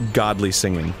 godly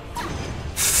singing.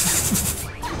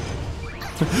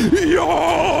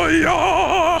 Yeah,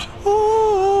 yeah.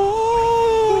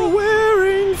 Oh,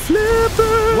 wearing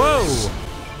flippers. Whoa!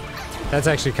 That's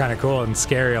actually kind of cool and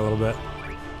scary a little bit.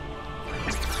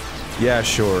 Yeah,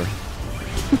 sure.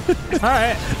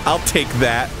 Alright. I'll take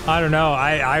that. I don't know.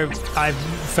 I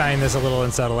find this a little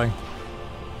unsettling.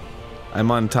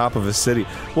 I'm on top of a city.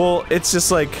 Well, it's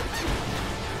just like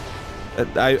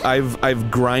I've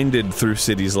grinded through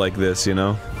cities like this, you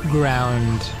know.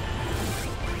 Ground.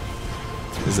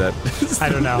 Is that? I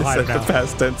don't know. I don't Is that know. the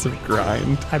past tense of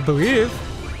grind? I believe.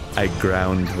 I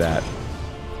ground that.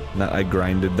 Not I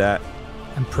grinded that.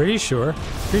 I'm pretty sure.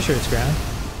 Pretty sure it's ground.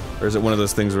 Or is it one of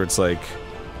those things where it's like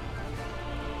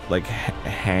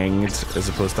hanged as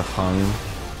opposed to hung?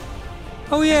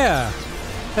 Oh yeah.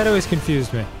 That always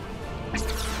confused me.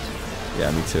 Yeah,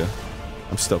 me too.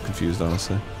 I'm still confused,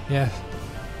 honestly. Yeah.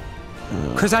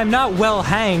 Cause I'm not well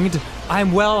hanged.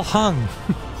 I'm well hung.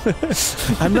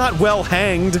 I'm not well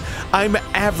hanged. I'm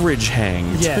average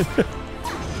hanged. Yeah.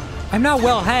 I'm not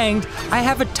well hanged. I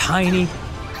have a tiny,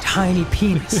 tiny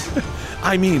penis.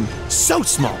 I mean, so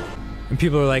small. And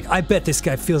people are like, I bet this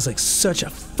guy feels like such a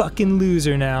fucking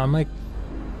loser now. I'm like,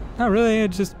 not really, I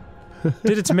just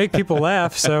did it to make people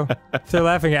laugh, so if they're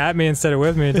laughing at me instead of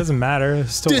with me, it doesn't matter. I'm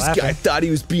still This laughing. guy thought he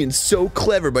was being so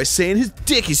clever by saying his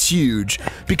dick is huge,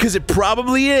 because it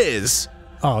probably is.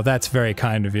 Oh, that's very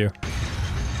kind of you.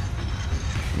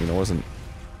 I mean, it wasn't.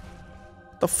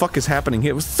 What the fuck is happening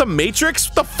here? Was this a Matrix?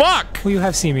 What the fuck? Well, you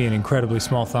have seen me in incredibly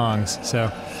small thongs,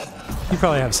 so you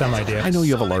probably have some idea. I know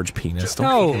you have a large penis. Don't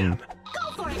No.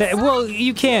 fucking- Well,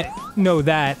 you can't know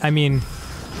that. I mean,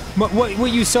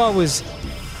 what you saw was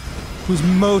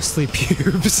mostly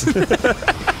pubes.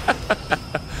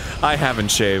 I haven't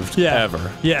shaved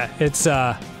ever. Yeah, it's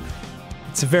a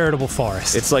veritable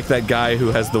forest. It's like that guy who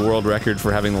has the world record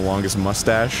for having the longest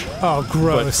mustache. Oh,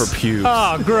 gross. But for pubes.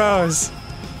 Oh, gross.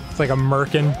 It's like a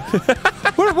merkin.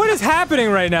 what is happening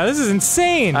right now? This is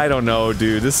insane. I don't know,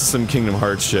 dude. This is some Kingdom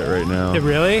Hearts shit right now.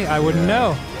 Really? I wouldn't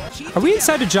know. Are we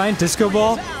inside a giant disco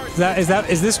ball?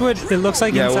 Is this what it looks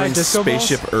like Yeah, inside we're in disco balls?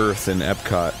 Spaceship Earth in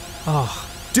Epcot. Oh.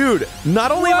 Dude,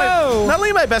 not only Whoa.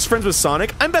 am I best friends with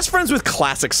Sonic, I'm best friends with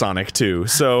classic Sonic too.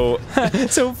 So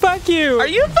So fuck you. are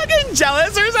you fucking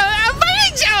jealous or something? I'm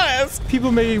fucking jealous.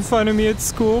 People making fun of me at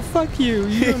school? Fuck you.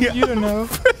 You don't know.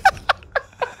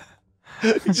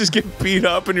 You just get beat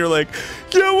up and you're like,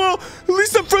 yeah, well, at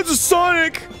least I'm friends with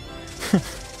Sonic. And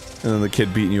then the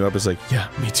kid beating you up is like, yeah,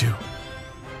 me too.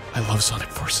 I love Sonic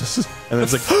Forces. And then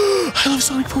it's like, oh, I love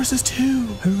Sonic Forces too.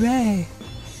 Hooray.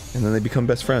 And then they become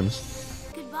best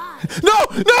friends. Goodbye. No!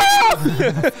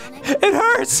 No! It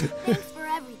hurts. Thanks for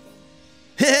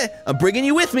everything. I'm bringing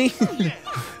you with me.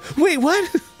 Wait,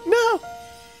 what? No.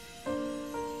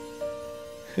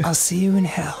 I'll see you in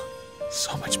hell.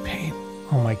 So much pain.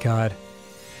 Oh my god.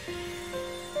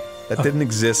 That didn't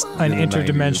exist. An in the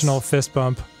interdimensional 90s. fist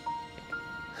bump.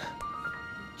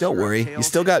 Don't worry, you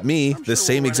still got me, the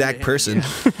same exact person.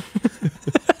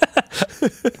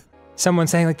 Someone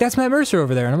saying like, that's Matt Mercer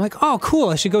over there. And I'm like, oh cool,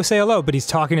 I should go say hello. But he's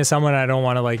talking to someone I don't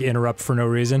want to like interrupt for no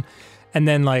reason. And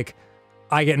then like,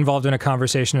 I get involved in a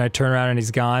conversation and I turn around and he's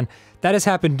gone. That has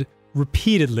happened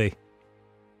repeatedly.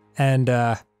 And,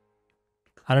 I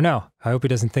don't know. I hope he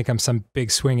doesn't think I'm some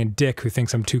big swinging dick who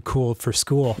thinks I'm too cool for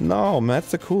school. No,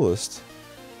 Matt's the coolest.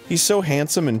 He's so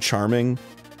handsome and charming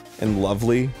and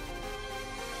lovely.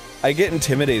 I get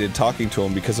intimidated talking to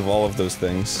him because of all of those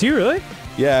things. Do you really?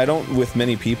 Yeah, I don't with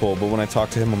many people, but when I talk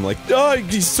to him, I'm like, oh,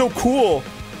 he's so cool.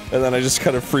 And then I just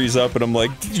kind of freeze up and I'm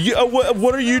like, yeah,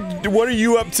 what are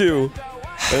you up to?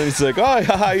 And he's like, oh,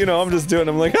 haha, you know, I'm just doing it.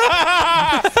 I'm like,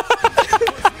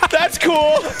 that's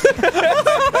cool.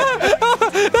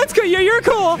 That's cool. Yeah, you're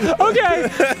cool.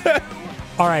 Okay.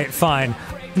 All right, fine.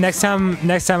 Next time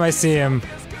I see him,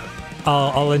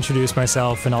 I'll introduce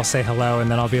myself and I'll say hello, and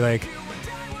then I'll be like,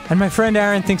 and my friend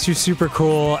Aaron thinks you're super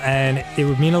cool, and it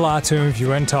would mean a lot to him if you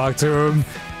went and talked to him,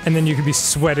 and then you could be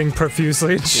sweating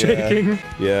profusely and shaking.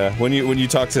 Yeah. When you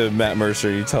talk to Matt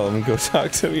Mercer, you tell him go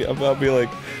talk to me. I'll be like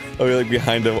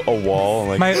behind a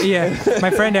wall. And like, my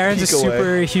friend Aaron's a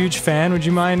super huge fan. Would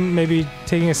you mind maybe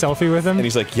taking a selfie with him? And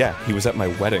he's like, yeah, he was at my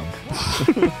wedding.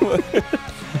 And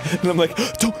I'm like,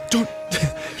 don't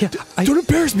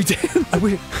embarrass me, Dan.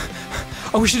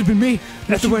 I wish it had been me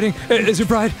at the wedding as your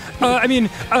bride. Your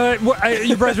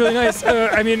bride's really nice.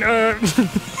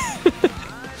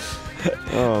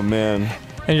 Oh, man.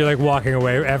 And you're like walking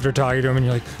away after talking to him, and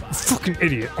you're like, fucking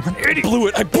idiot. I'm an idiot.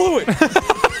 I blew it.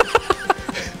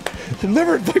 He'll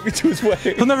never invite me to his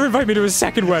wedding. He'll never invite me to his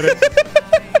second wedding.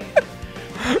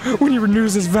 When he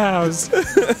renews his vows.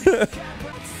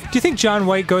 Do you think John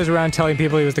White goes around telling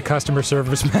people he was the customer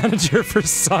service manager for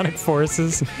Sonic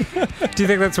Forces? Do you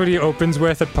think that's what he opens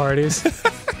with at parties?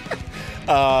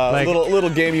 Like, little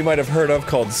game you might have heard of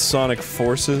called Sonic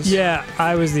Forces. Yeah,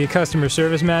 I was the customer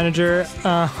service manager.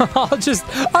 I'll just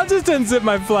unzip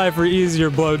my fly for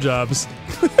easier blowjobs.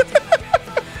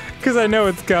 Because I know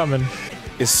it's coming.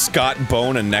 Is Scott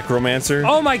Bone a necromancer?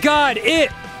 Oh my god,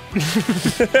 it!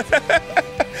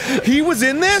 He was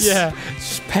in this? Yeah,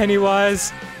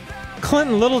 Pennywise.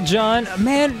 Clinton Littlejohn,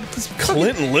 man.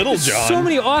 Clinton Littlejohn? So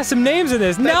many awesome names in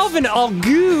this. Melvin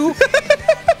Algoo.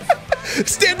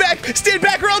 Stand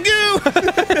back or I'll goo!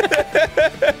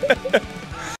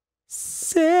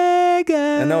 Sega.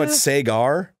 And now it's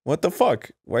Sagar? What the fuck?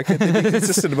 Why can't they be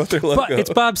consistent about their logo? But it's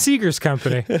Bob Seger's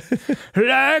company.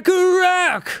 Like a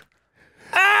rock!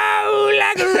 Oh,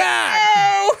 like a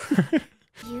rock!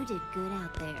 You did good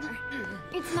out there.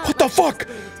 It's not What the fuck?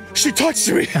 She touched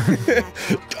me!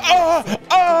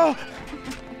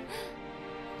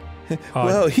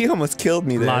 Well, he almost killed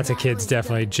me there. Lots of kids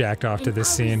definitely jacked off to this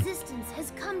scene. Resistance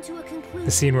has come to a conclusion.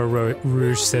 The scene where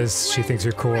Rouge says she thinks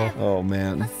you're cool. Oh,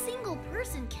 man. A single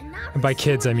person cannot And by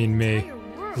kids, I mean me. restore the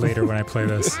entire world. Later when I play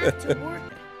this. You have to work.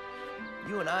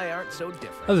 You and I aren't so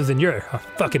different. Other than you're a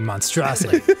fucking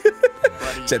monstrosity.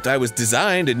 Except I was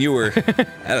designed and you were,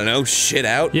 I don't know, shit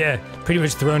out. Yeah, pretty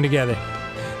much thrown together.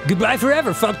 Goodbye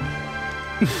forever, fuck.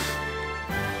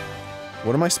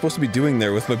 What am I supposed to be doing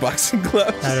there with my boxing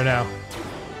gloves? I don't know.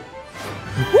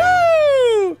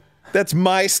 Woo! That's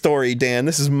my story, Dan.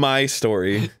 This is my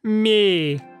story.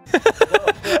 Me.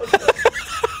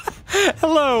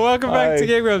 Hello, welcome back to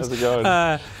Game Grumps. How's it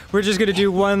going? We're just gonna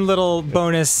do one little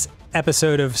bonus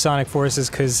episode of Sonic Forces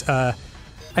because I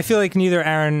feel like neither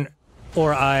Aaron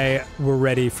or I were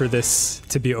ready for this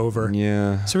to be over.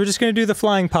 Yeah. So we're just gonna do the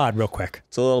flying pod real quick.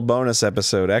 It's a little bonus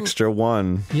episode, extra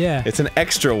one. Yeah. It's an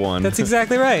extra one. That's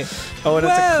exactly right. Oh, and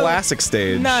it's a Whoa. classic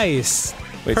stage. Nice.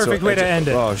 Wait, Perfect way to end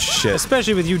it. Oh, shit.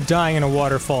 Especially with you dying in a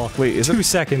waterfall. Wait, is 2 it,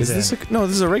 seconds is this in. no,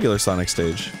 this is a regular Sonic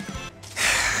stage.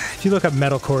 If you look up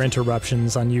metalcore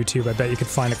interruptions on YouTube, I bet you could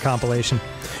find a compilation.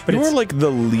 But You're it's, like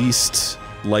the least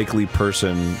likely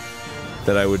person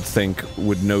that I would think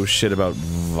would know shit about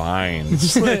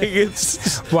vines. Like,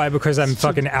 it's why? Because I'm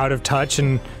fucking out of touch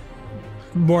and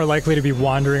more likely to be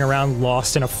wandering around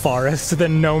lost in a forest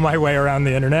than know my way around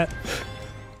the internet.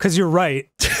 Because you're right.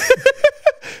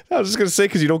 I was just gonna say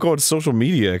because you don't go on social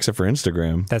media except for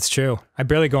Instagram. That's true. I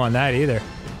barely go on that either.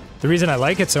 The reason I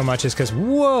like it so much is because,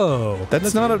 whoa.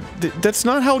 That's not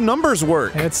how numbers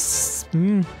work. It's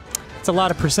a lot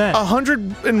of percent.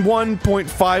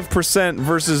 101.5%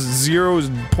 versus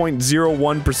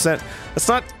 0.01%.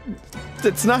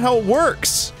 That's not how it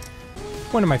works.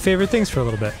 One of my favorite things for a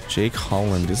little bit. Jake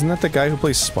Holland, isn't that the guy who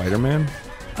plays Spider-Man?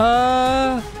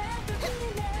 No.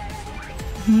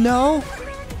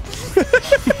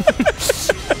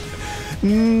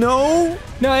 No,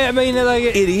 I mean, like,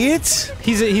 idiot.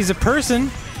 he's a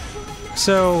person,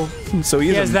 so So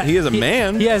he is a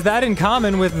man. He has that in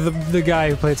common with the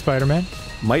guy who played Spider-Man.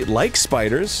 Might like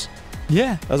spiders.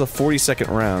 Yeah. That was a 40-second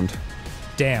round.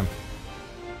 Damn.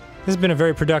 This has been a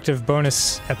very productive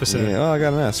bonus episode. Yeah, oh, I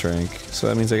got an S rank, so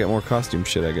that means I get more costume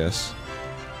shit, I guess.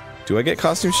 Do I get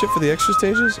costume shit for the extra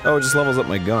stages? Oh, it just levels up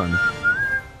my gun.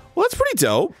 Well, that's pretty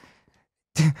dope.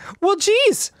 Well,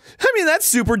 jeez. I mean, that's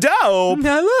super dope.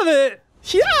 I love it.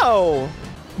 Yo.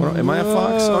 What, am I a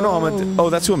fox? Oh no, oh,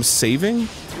 that's who I'm saving.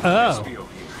 Oh.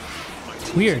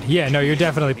 Weird. Yeah, no, you're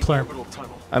definitely Plurp.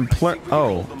 I'm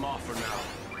Oh.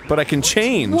 But I can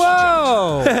change.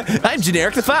 Whoa! I'm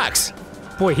Generic the Fox.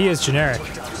 Boy, he is generic.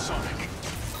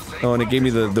 Oh, and it gave me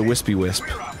the wispy wisp.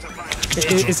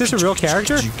 Is this a real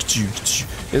character?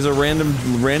 Is a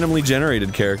randomly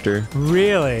generated character.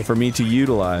 Really? For me to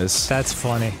utilize. That's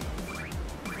funny.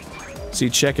 See,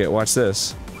 check it. Watch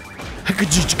this. You are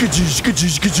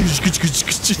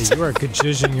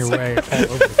gajizing your way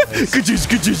all over the place.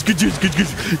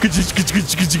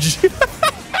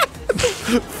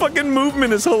 Fucking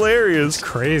movement is hilarious.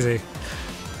 Crazy.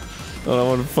 Oh, I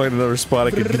want to find another spot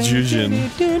I could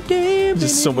gajizing.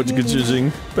 Just so much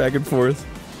gajizing back and forth.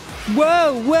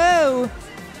 Whoa, whoa!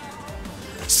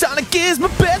 Sonic is my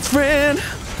best friend.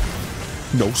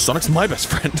 No, Sonic's my best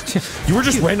friend. You were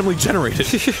just randomly generated.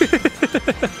 He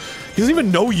doesn't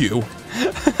even know you.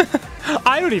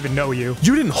 I don't even know you.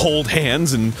 You didn't hold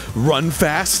hands and run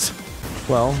fast.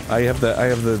 Well, I have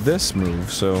this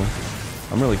move, so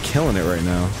I'm really killing it right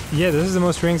now. Yeah, this is the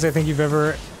most rings I think you've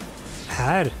ever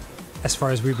had, as far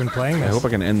as we've been playing this. I hope I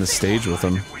can end the stage with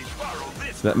him.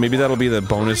 Maybe that'll be the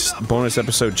bonus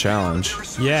episode challenge.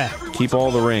 Yeah. Keep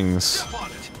all the rings.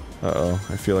 Uh-oh,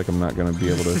 I feel like I'm not gonna be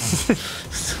able to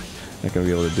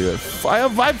do it. I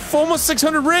have almost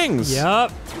 600 rings!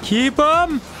 Yup. Keep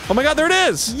them! Oh my god, there it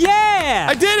is! Yeah!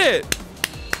 I did it!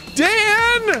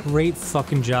 Dan! Great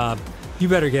fucking job. You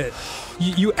better get...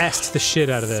 You S'd the shit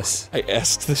out of this. I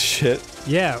S'd the shit?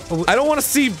 Yeah. I don't want to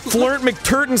see Flirt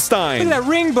McTurtenstein! Look at that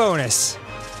ring bonus!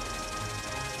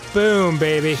 Boom,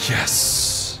 baby.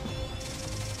 Yes.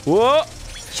 Whoa!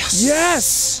 Yes!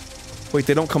 Yes! Wait,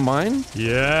 they don't combine?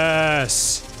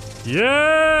 Yes!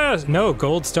 Yes! No,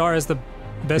 gold star is the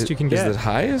best you can get. Is it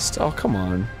highest? Oh, come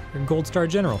on. Gold star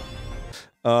general.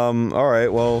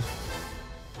 Alright, well...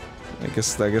 I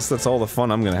guess that's all the fun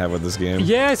I'm gonna have with this game.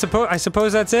 Yeah, I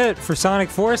suppose that's it for Sonic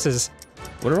Forces.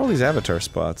 What are all these avatar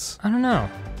spots? I don't know.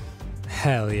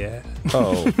 Hell yeah.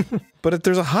 Oh. But if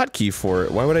there's a hotkey for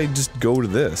it, why would I just go to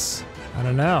this? I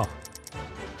don't know.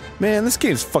 Man, this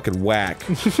game's fucking whack.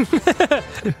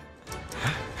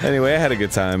 Anyway, I had a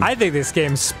good time. I think this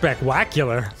game's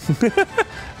spectacular.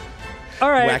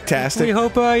 Alright. Whacktastic. We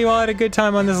hope you all had a good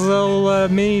time on this little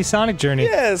mini Sonic journey.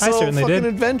 Yeah, it's I certainly fucking did.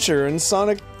 adventure and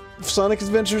Sonic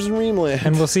Adventures in Dreamland.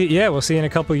 And we'll see in a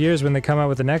couple years when they come out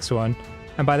with the next one.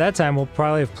 And by that time, we'll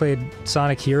probably have played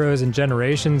Sonic Heroes and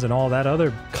Generations and all that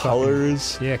other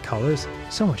Colors. Yeah, Colors.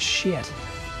 So much shit.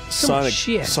 Sonic,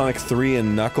 shit. Sonic 3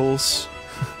 and Knuckles.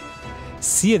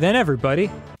 See you then,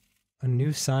 everybody. A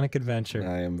new Sonic adventure.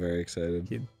 I am very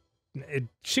excited.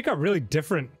 Shit got really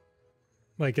different,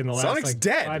 like in the last Sonic's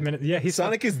dead. 5 minutes. Yeah,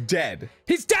 Sonic is dead.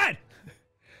 He's dead.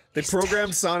 They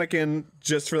programmed Sonic in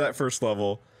just for that first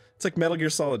level. It's like Metal Gear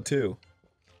Solid 2.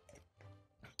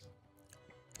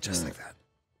 Just like that.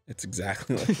 It's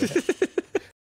exactly like that.